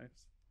big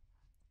knives.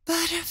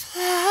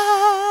 Butterfly.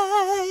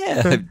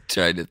 I'm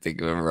trying to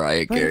think of a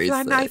Mariah Carey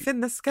Butterfly song. knife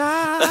in the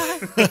sky.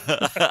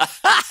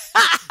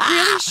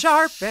 Really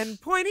sharp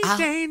and pointy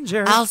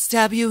danger. I'll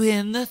stab you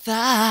in the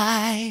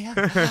thigh.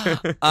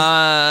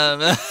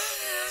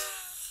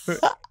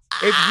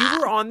 If you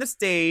were on the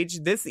stage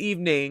this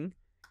evening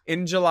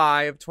in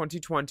July of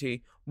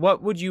 2020,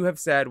 what would you have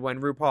said when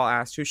RuPaul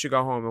asked who should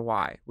go home and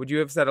why? Would you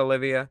have said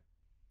Olivia?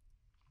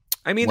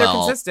 I mean, they're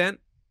consistent.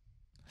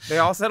 They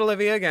all said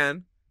Olivia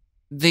again.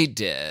 They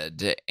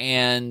did.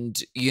 And,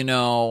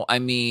 I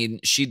mean,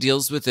 she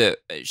deals with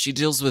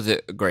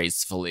it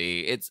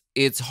gracefully.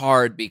 It's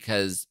hard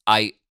because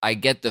I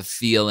get the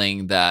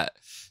feeling that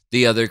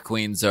the other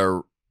queens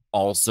are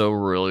also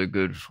really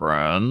good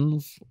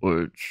friends,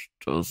 which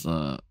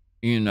doesn't,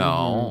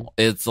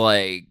 it's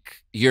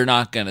like you're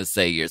not going to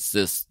say your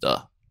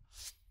sister.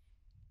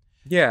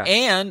 Yeah.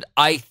 And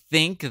I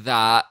think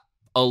that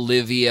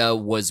Olivia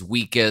was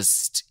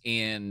weakest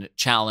in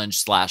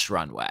challenge /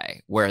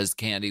 runway, whereas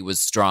Candy was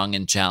strong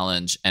in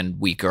challenge and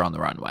weaker on the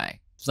runway.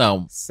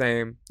 So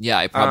same. Yeah,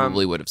 I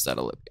probably would have said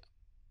Olivia.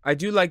 I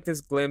do like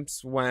this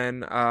glimpse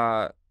when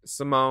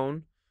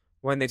Simone,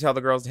 when they tell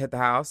the girls to hit the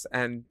house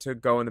and to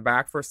go in the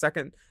back for a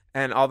second,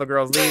 and all the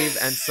girls leave,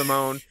 and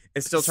Simone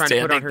is still trying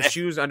to put on her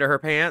shoes under her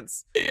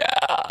pants.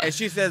 Yeah. And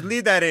she says,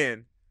 leave that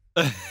in.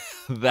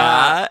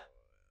 That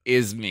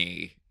is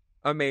me.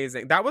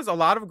 Amazing. That was a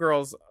lot of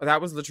girls.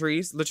 That was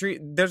Latrice.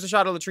 There's a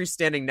shot of Latrice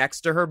standing next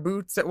to her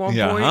boots at one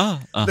point.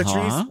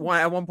 Latrice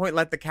at one point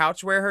let the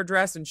couch wear her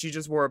dress, and she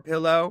just wore a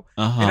pillow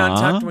and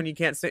untucked when you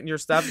can't sit in your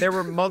stuff. There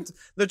were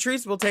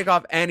Latrice will take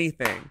off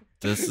anything.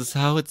 This is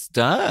how it's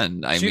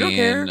done. I mean, don't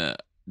care.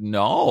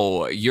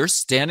 No, you're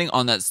standing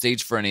on that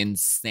stage for an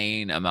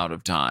insane amount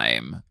of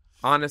time.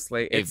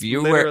 Honestly, it's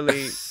you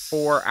literally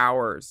 4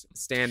 hours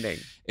standing.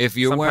 If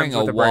you're wearing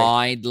a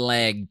wide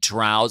leg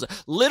trouser,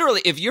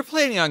 literally, if you're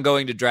planning on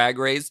going to Drag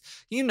Race,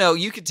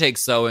 you could take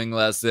sewing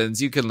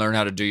lessons, you can learn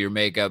how to do your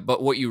makeup,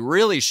 but what you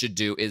really should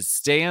do is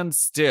stand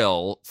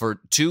still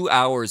for 2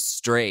 hours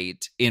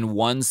straight in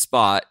one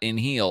spot in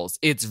heels.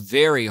 It's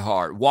very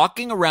hard.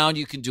 Walking around,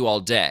 you can do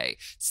all day.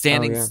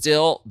 Standing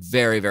still,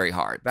 very, very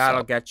hard.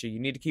 That'll get you. You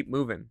need to keep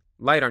moving.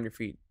 Light on your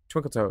feet.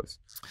 Twinkle toes.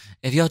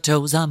 If your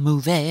toes are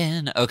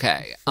moving.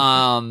 Okay.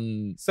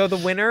 So the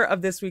winner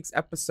of this week's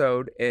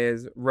episode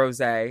is Rose.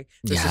 This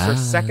is her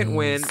second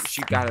win.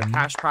 She got a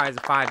cash prize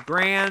of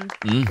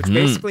 $5,000, which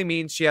basically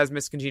means she has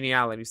Miss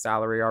Congeniality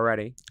salary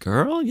already.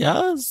 Girl,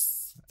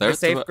 yes. They're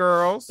safe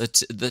girls.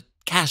 The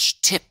cash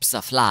tips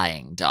are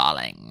flying,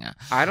 darling.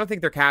 I don't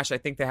think they're cash. I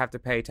think they have to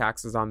pay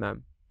taxes on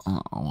them.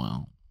 Oh,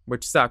 well.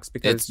 Which sucks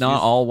because it's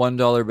not all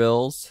 $1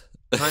 bills.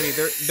 Honey,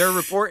 they're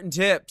reporting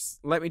tips.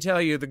 Let me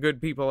tell you, the good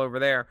people over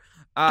there.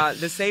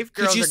 The safe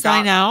girls. Could you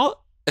sign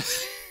out?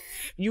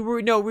 We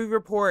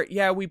report.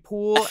 Yeah, we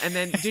pool, and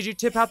then did you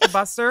tip out the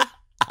busser,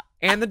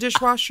 and the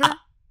dishwasher,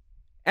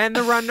 and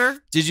the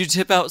runner? Did you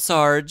tip out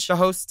Sarge, the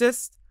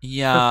hostess?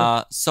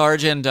 Yeah,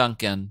 Sarge and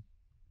Duncan.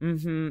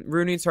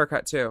 Rue needs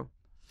haircut too.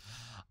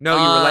 No,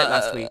 you were late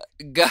last week.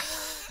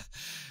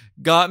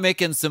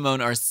 Gottmik and Simone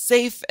are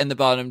safe, and the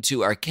bottom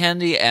two are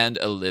Candy and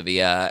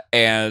Olivia.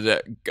 And,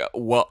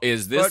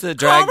 is this a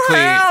drag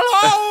queen?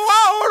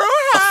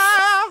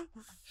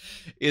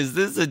 Is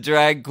this a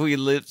drag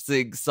queen lip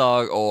sync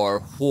song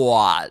or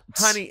what?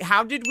 Honey,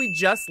 how did we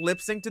just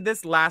lip sync to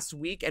this last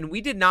week? And we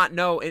did not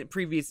know in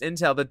previous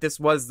intel that this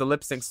was the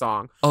lip sync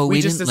song. Oh, we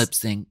didn't lip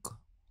sync.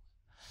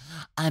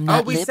 I'm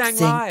not we sang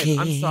live.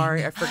 I'm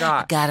sorry, I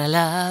forgot. Gotta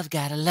love.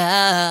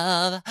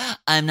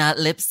 I'm not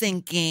lip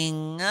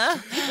syncing.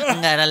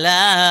 Gotta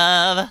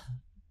love.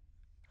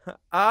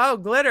 Oh,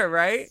 glitter,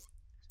 right?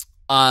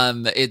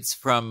 It's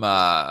from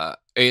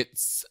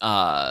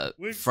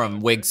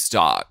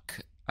Wigstock.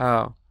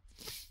 Oh.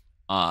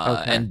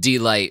 Okay. And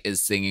D-Light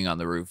is singing on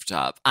the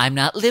rooftop. I'm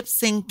not lip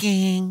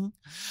syncing.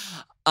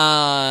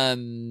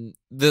 The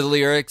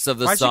lyrics of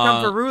the Why'd song. Why'd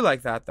she come for Rue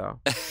like that, though?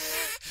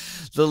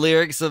 The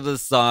lyrics of the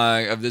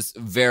song, of this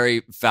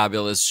very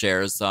fabulous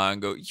Cher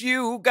song, go,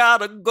 you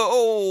gotta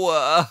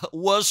go.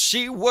 Was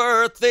she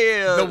worth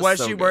it? The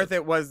was she worth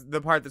it was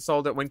the part that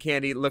sold it when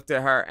Candy looked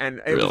at her, and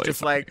it was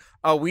just like,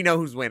 oh, we know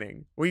who's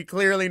winning. We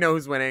clearly know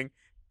who's winning.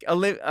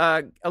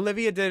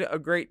 Olivia did a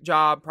great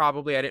job.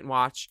 Probably I didn't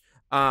watch.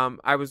 My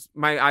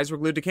eyes were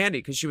glued to Candy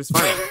because she was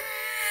funny.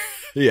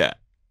 Yeah.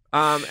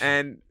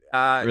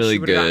 Really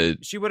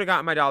good. She would have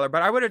gotten my $1,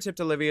 but I would have tipped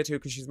Olivia too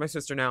because she's my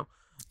sister now.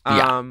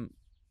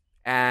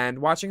 And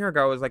watching her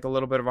go is like a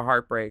little bit of a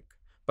heartbreak.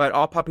 But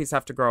all puppies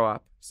have to grow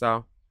up.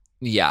 So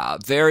yeah,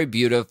 very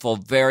beautiful,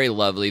 very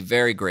lovely,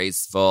 very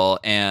graceful,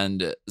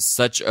 and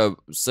such a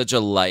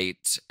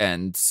light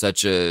and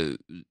such a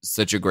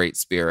great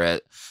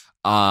spirit.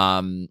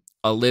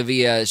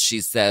 Olivia, she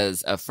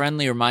says, a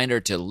friendly reminder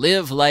to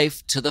live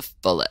life to the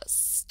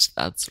fullest.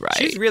 That's right.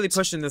 She's really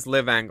pushing this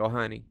live angle,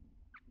 honey.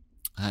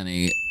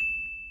 Honey,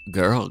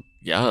 girl,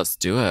 yes,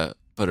 do it.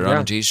 Put it on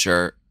a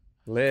t-shirt.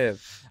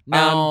 Live.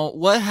 Now,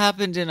 what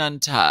happened in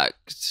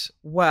Untucked?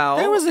 Well,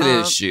 there was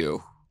an issue.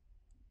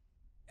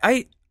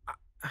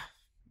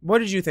 What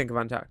did you think of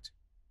Untucked?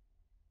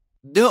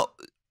 No,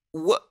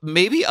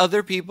 maybe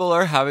other people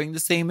are having the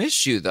same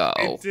issue, though.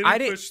 It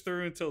didn't push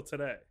through until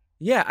today.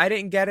 Yeah, I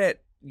didn't get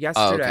it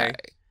yesterday.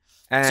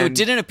 Okay. So it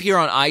didn't appear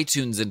on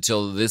iTunes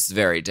until this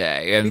very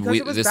day. And because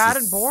it was bad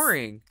and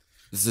boring.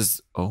 This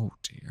is, oh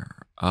dear.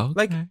 Okay.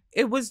 Like,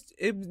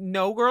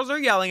 no girls are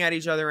yelling at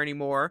each other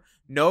anymore.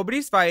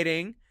 Nobody's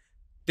fighting.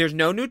 There's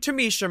no new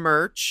Tamisha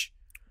merch.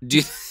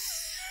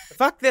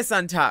 Fuck this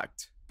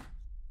Untucked.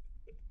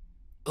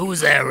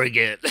 Who's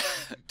arrogant?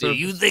 Do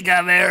you think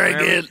I'm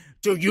arrogant?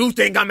 Do you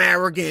think I'm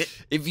arrogant?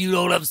 If you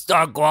don't have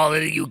star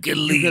quality, you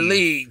can leave. You can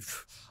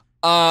leave.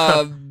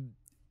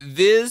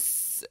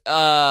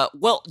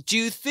 Well, do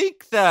you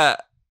think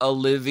that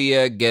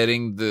Olivia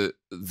getting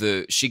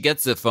she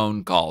gets a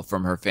phone call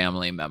from her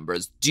family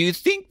members? Do you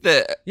think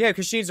that... Yeah,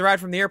 because she needs a ride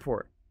from the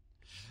airport.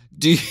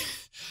 Do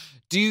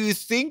you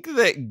think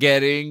that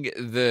getting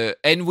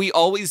and we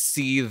always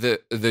see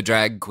the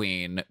drag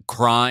queen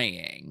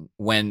crying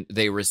when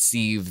they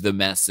receive the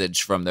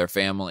message from their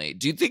family.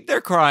 Do you think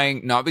they're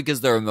crying not because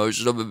they're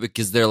emotional, but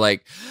because they're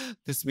like,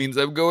 this means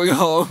I'm going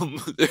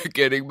home. They're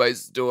getting my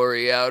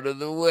story out of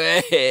the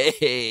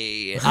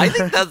way. I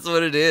think that's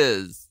what it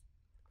is.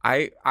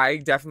 I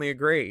definitely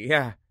agree.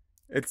 Yeah.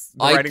 It's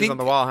the writing's on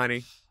the wall,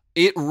 honey.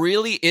 It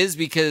really is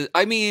because,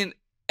 I mean,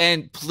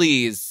 and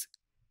please...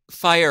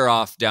 fire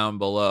off down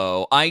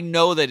below. I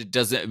know that it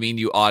doesn't mean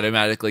you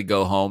automatically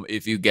go home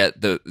if you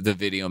get the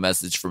video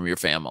message from your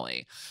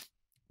family.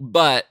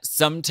 But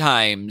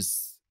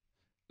sometimes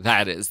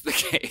that is the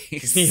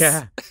case.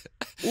 Yeah.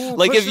 Ooh,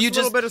 like if you just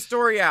a little bit of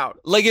story out.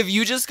 Like if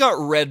you just got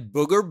red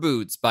booger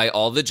boots by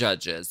all the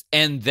judges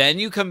and then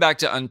you come back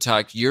to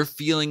Untucked, you're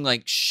feeling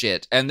like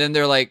shit. And then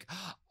they're like,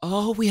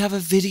 oh, we have a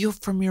video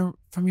from your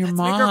mom. Make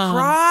her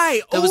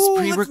cry. That was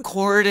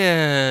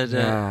pre-recorded.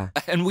 Yeah.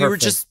 And we were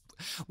just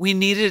we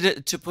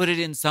needed to put it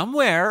in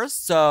somewhere,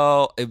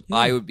 so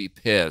I would be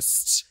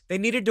pissed. They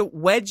needed to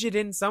wedge it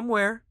in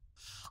somewhere.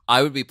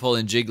 I would be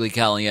pulling Jiggly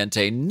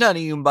Caliente. None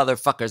of you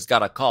motherfuckers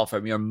got a call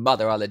from your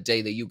mother on the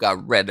day that you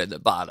got red at the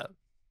bottom.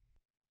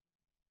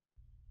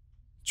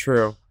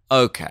 True.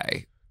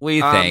 Okay.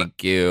 We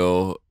thank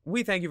you.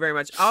 We thank you very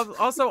much.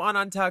 Also on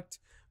Untucked,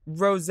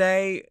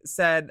 Rosé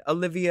said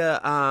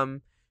Olivia,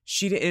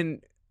 she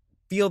didn't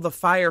feel the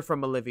fire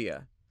from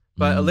Olivia.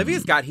 But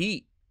Olivia's got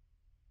heat.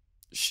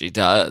 She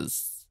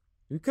does.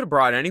 You could have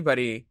brought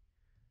anybody.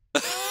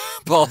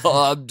 Paul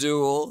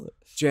Abdul.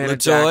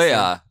 Janet Latoya.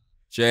 Jackson.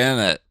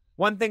 Janet.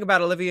 One thing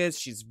about Olivia is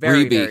she's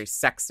very, Rebe. very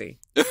sexy.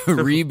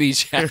 Rebe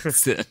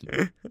Jackson.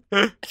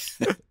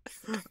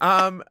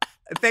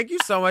 Thank you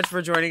so much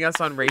for joining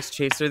us on Race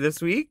Chaser this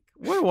week.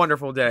 What a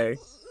wonderful day.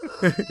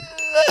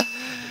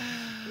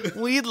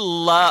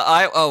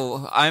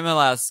 I'm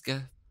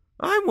Alaska.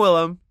 I'm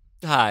Willam.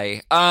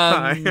 Hi.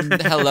 Hi.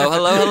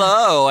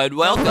 Hello, and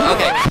welcome.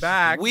 Okay.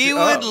 Back. We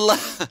would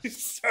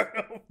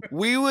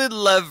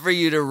love for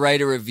you to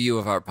write a review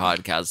of our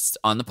podcast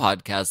on the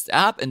podcast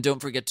app, and don't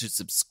forget to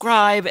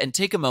subscribe and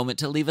take a moment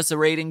to leave us a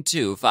rating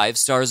too. 5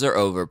 stars or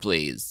over,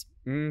 please.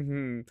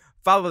 Mm-hmm.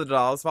 Follow the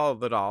dolls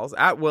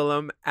at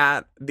Willam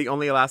at the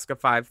Only Alaska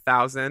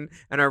 5000,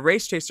 and our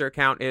Race Chaser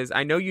account is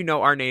I Know You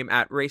Know Our Name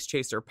at Race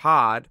Chaser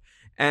Pod.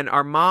 And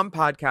our mom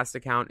podcast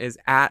account is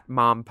at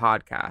Mom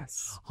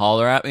Podcasts.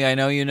 Holler at me, I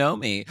know you know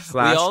me.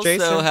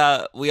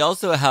 We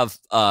also have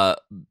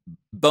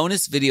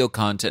bonus video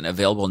content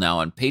available now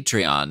on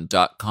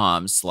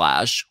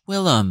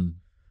patreon.com/Willam.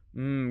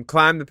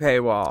 Climb the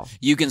paywall.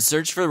 You can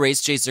search for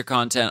Race Chaser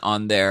content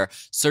on there.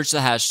 Search the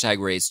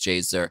hashtag Race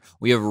Chaser.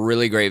 We have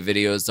really great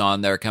videos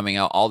on there coming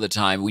out all the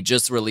time. We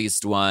just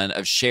released one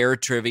of Cher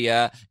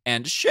trivia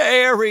and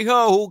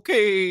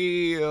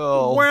karaoke.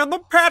 When the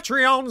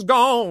Patreon's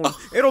gone,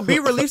 it'll be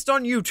released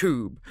on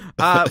YouTube.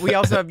 We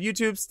also have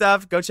YouTube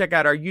stuff. Go check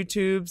out our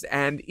YouTubes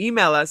and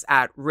email us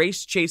at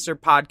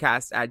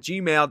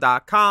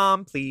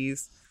racechaserpodcast@gmail.com,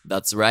 please.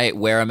 That's right.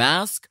 Wear a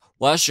mask.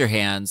 Wash your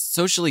hands,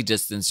 socially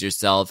distance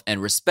yourself,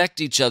 and respect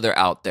each other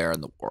out there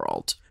in the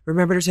world.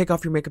 Remember to take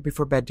off your makeup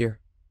before bed, dear.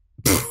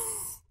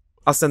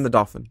 I'll send the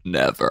dolphin.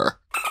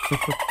 Never.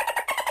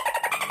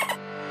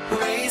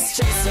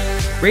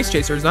 Race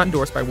Chaser is not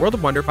endorsed by World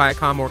of Wonder,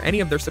 Viacom, or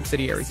any of their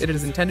subsidiaries. It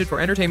is intended for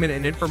entertainment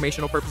and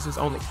informational purposes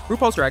only.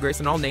 RuPaul's Drag Race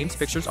and all names,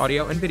 pictures,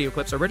 audio, and video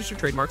clips are registered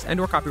trademarks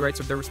and/or copyrights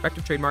of their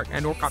respective trademark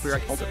and/or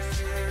copyright holders.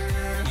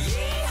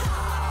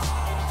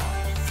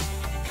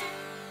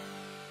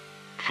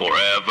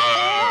 Forever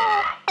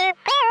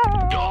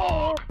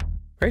Dog.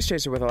 Race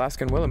Chaser with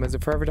Alaska and Willam is a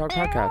Forever Dog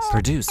podcast.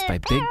 Produced by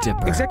Big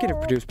Dipper. Executive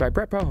produced by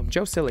Brett Boehm,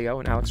 Joe Cilio,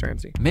 and Alex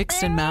Ramsey.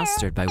 Mixed and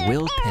mastered by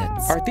Will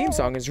Pitts. Our theme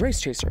song is Race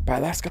Chaser by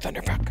Alaska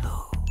Thunderfuck.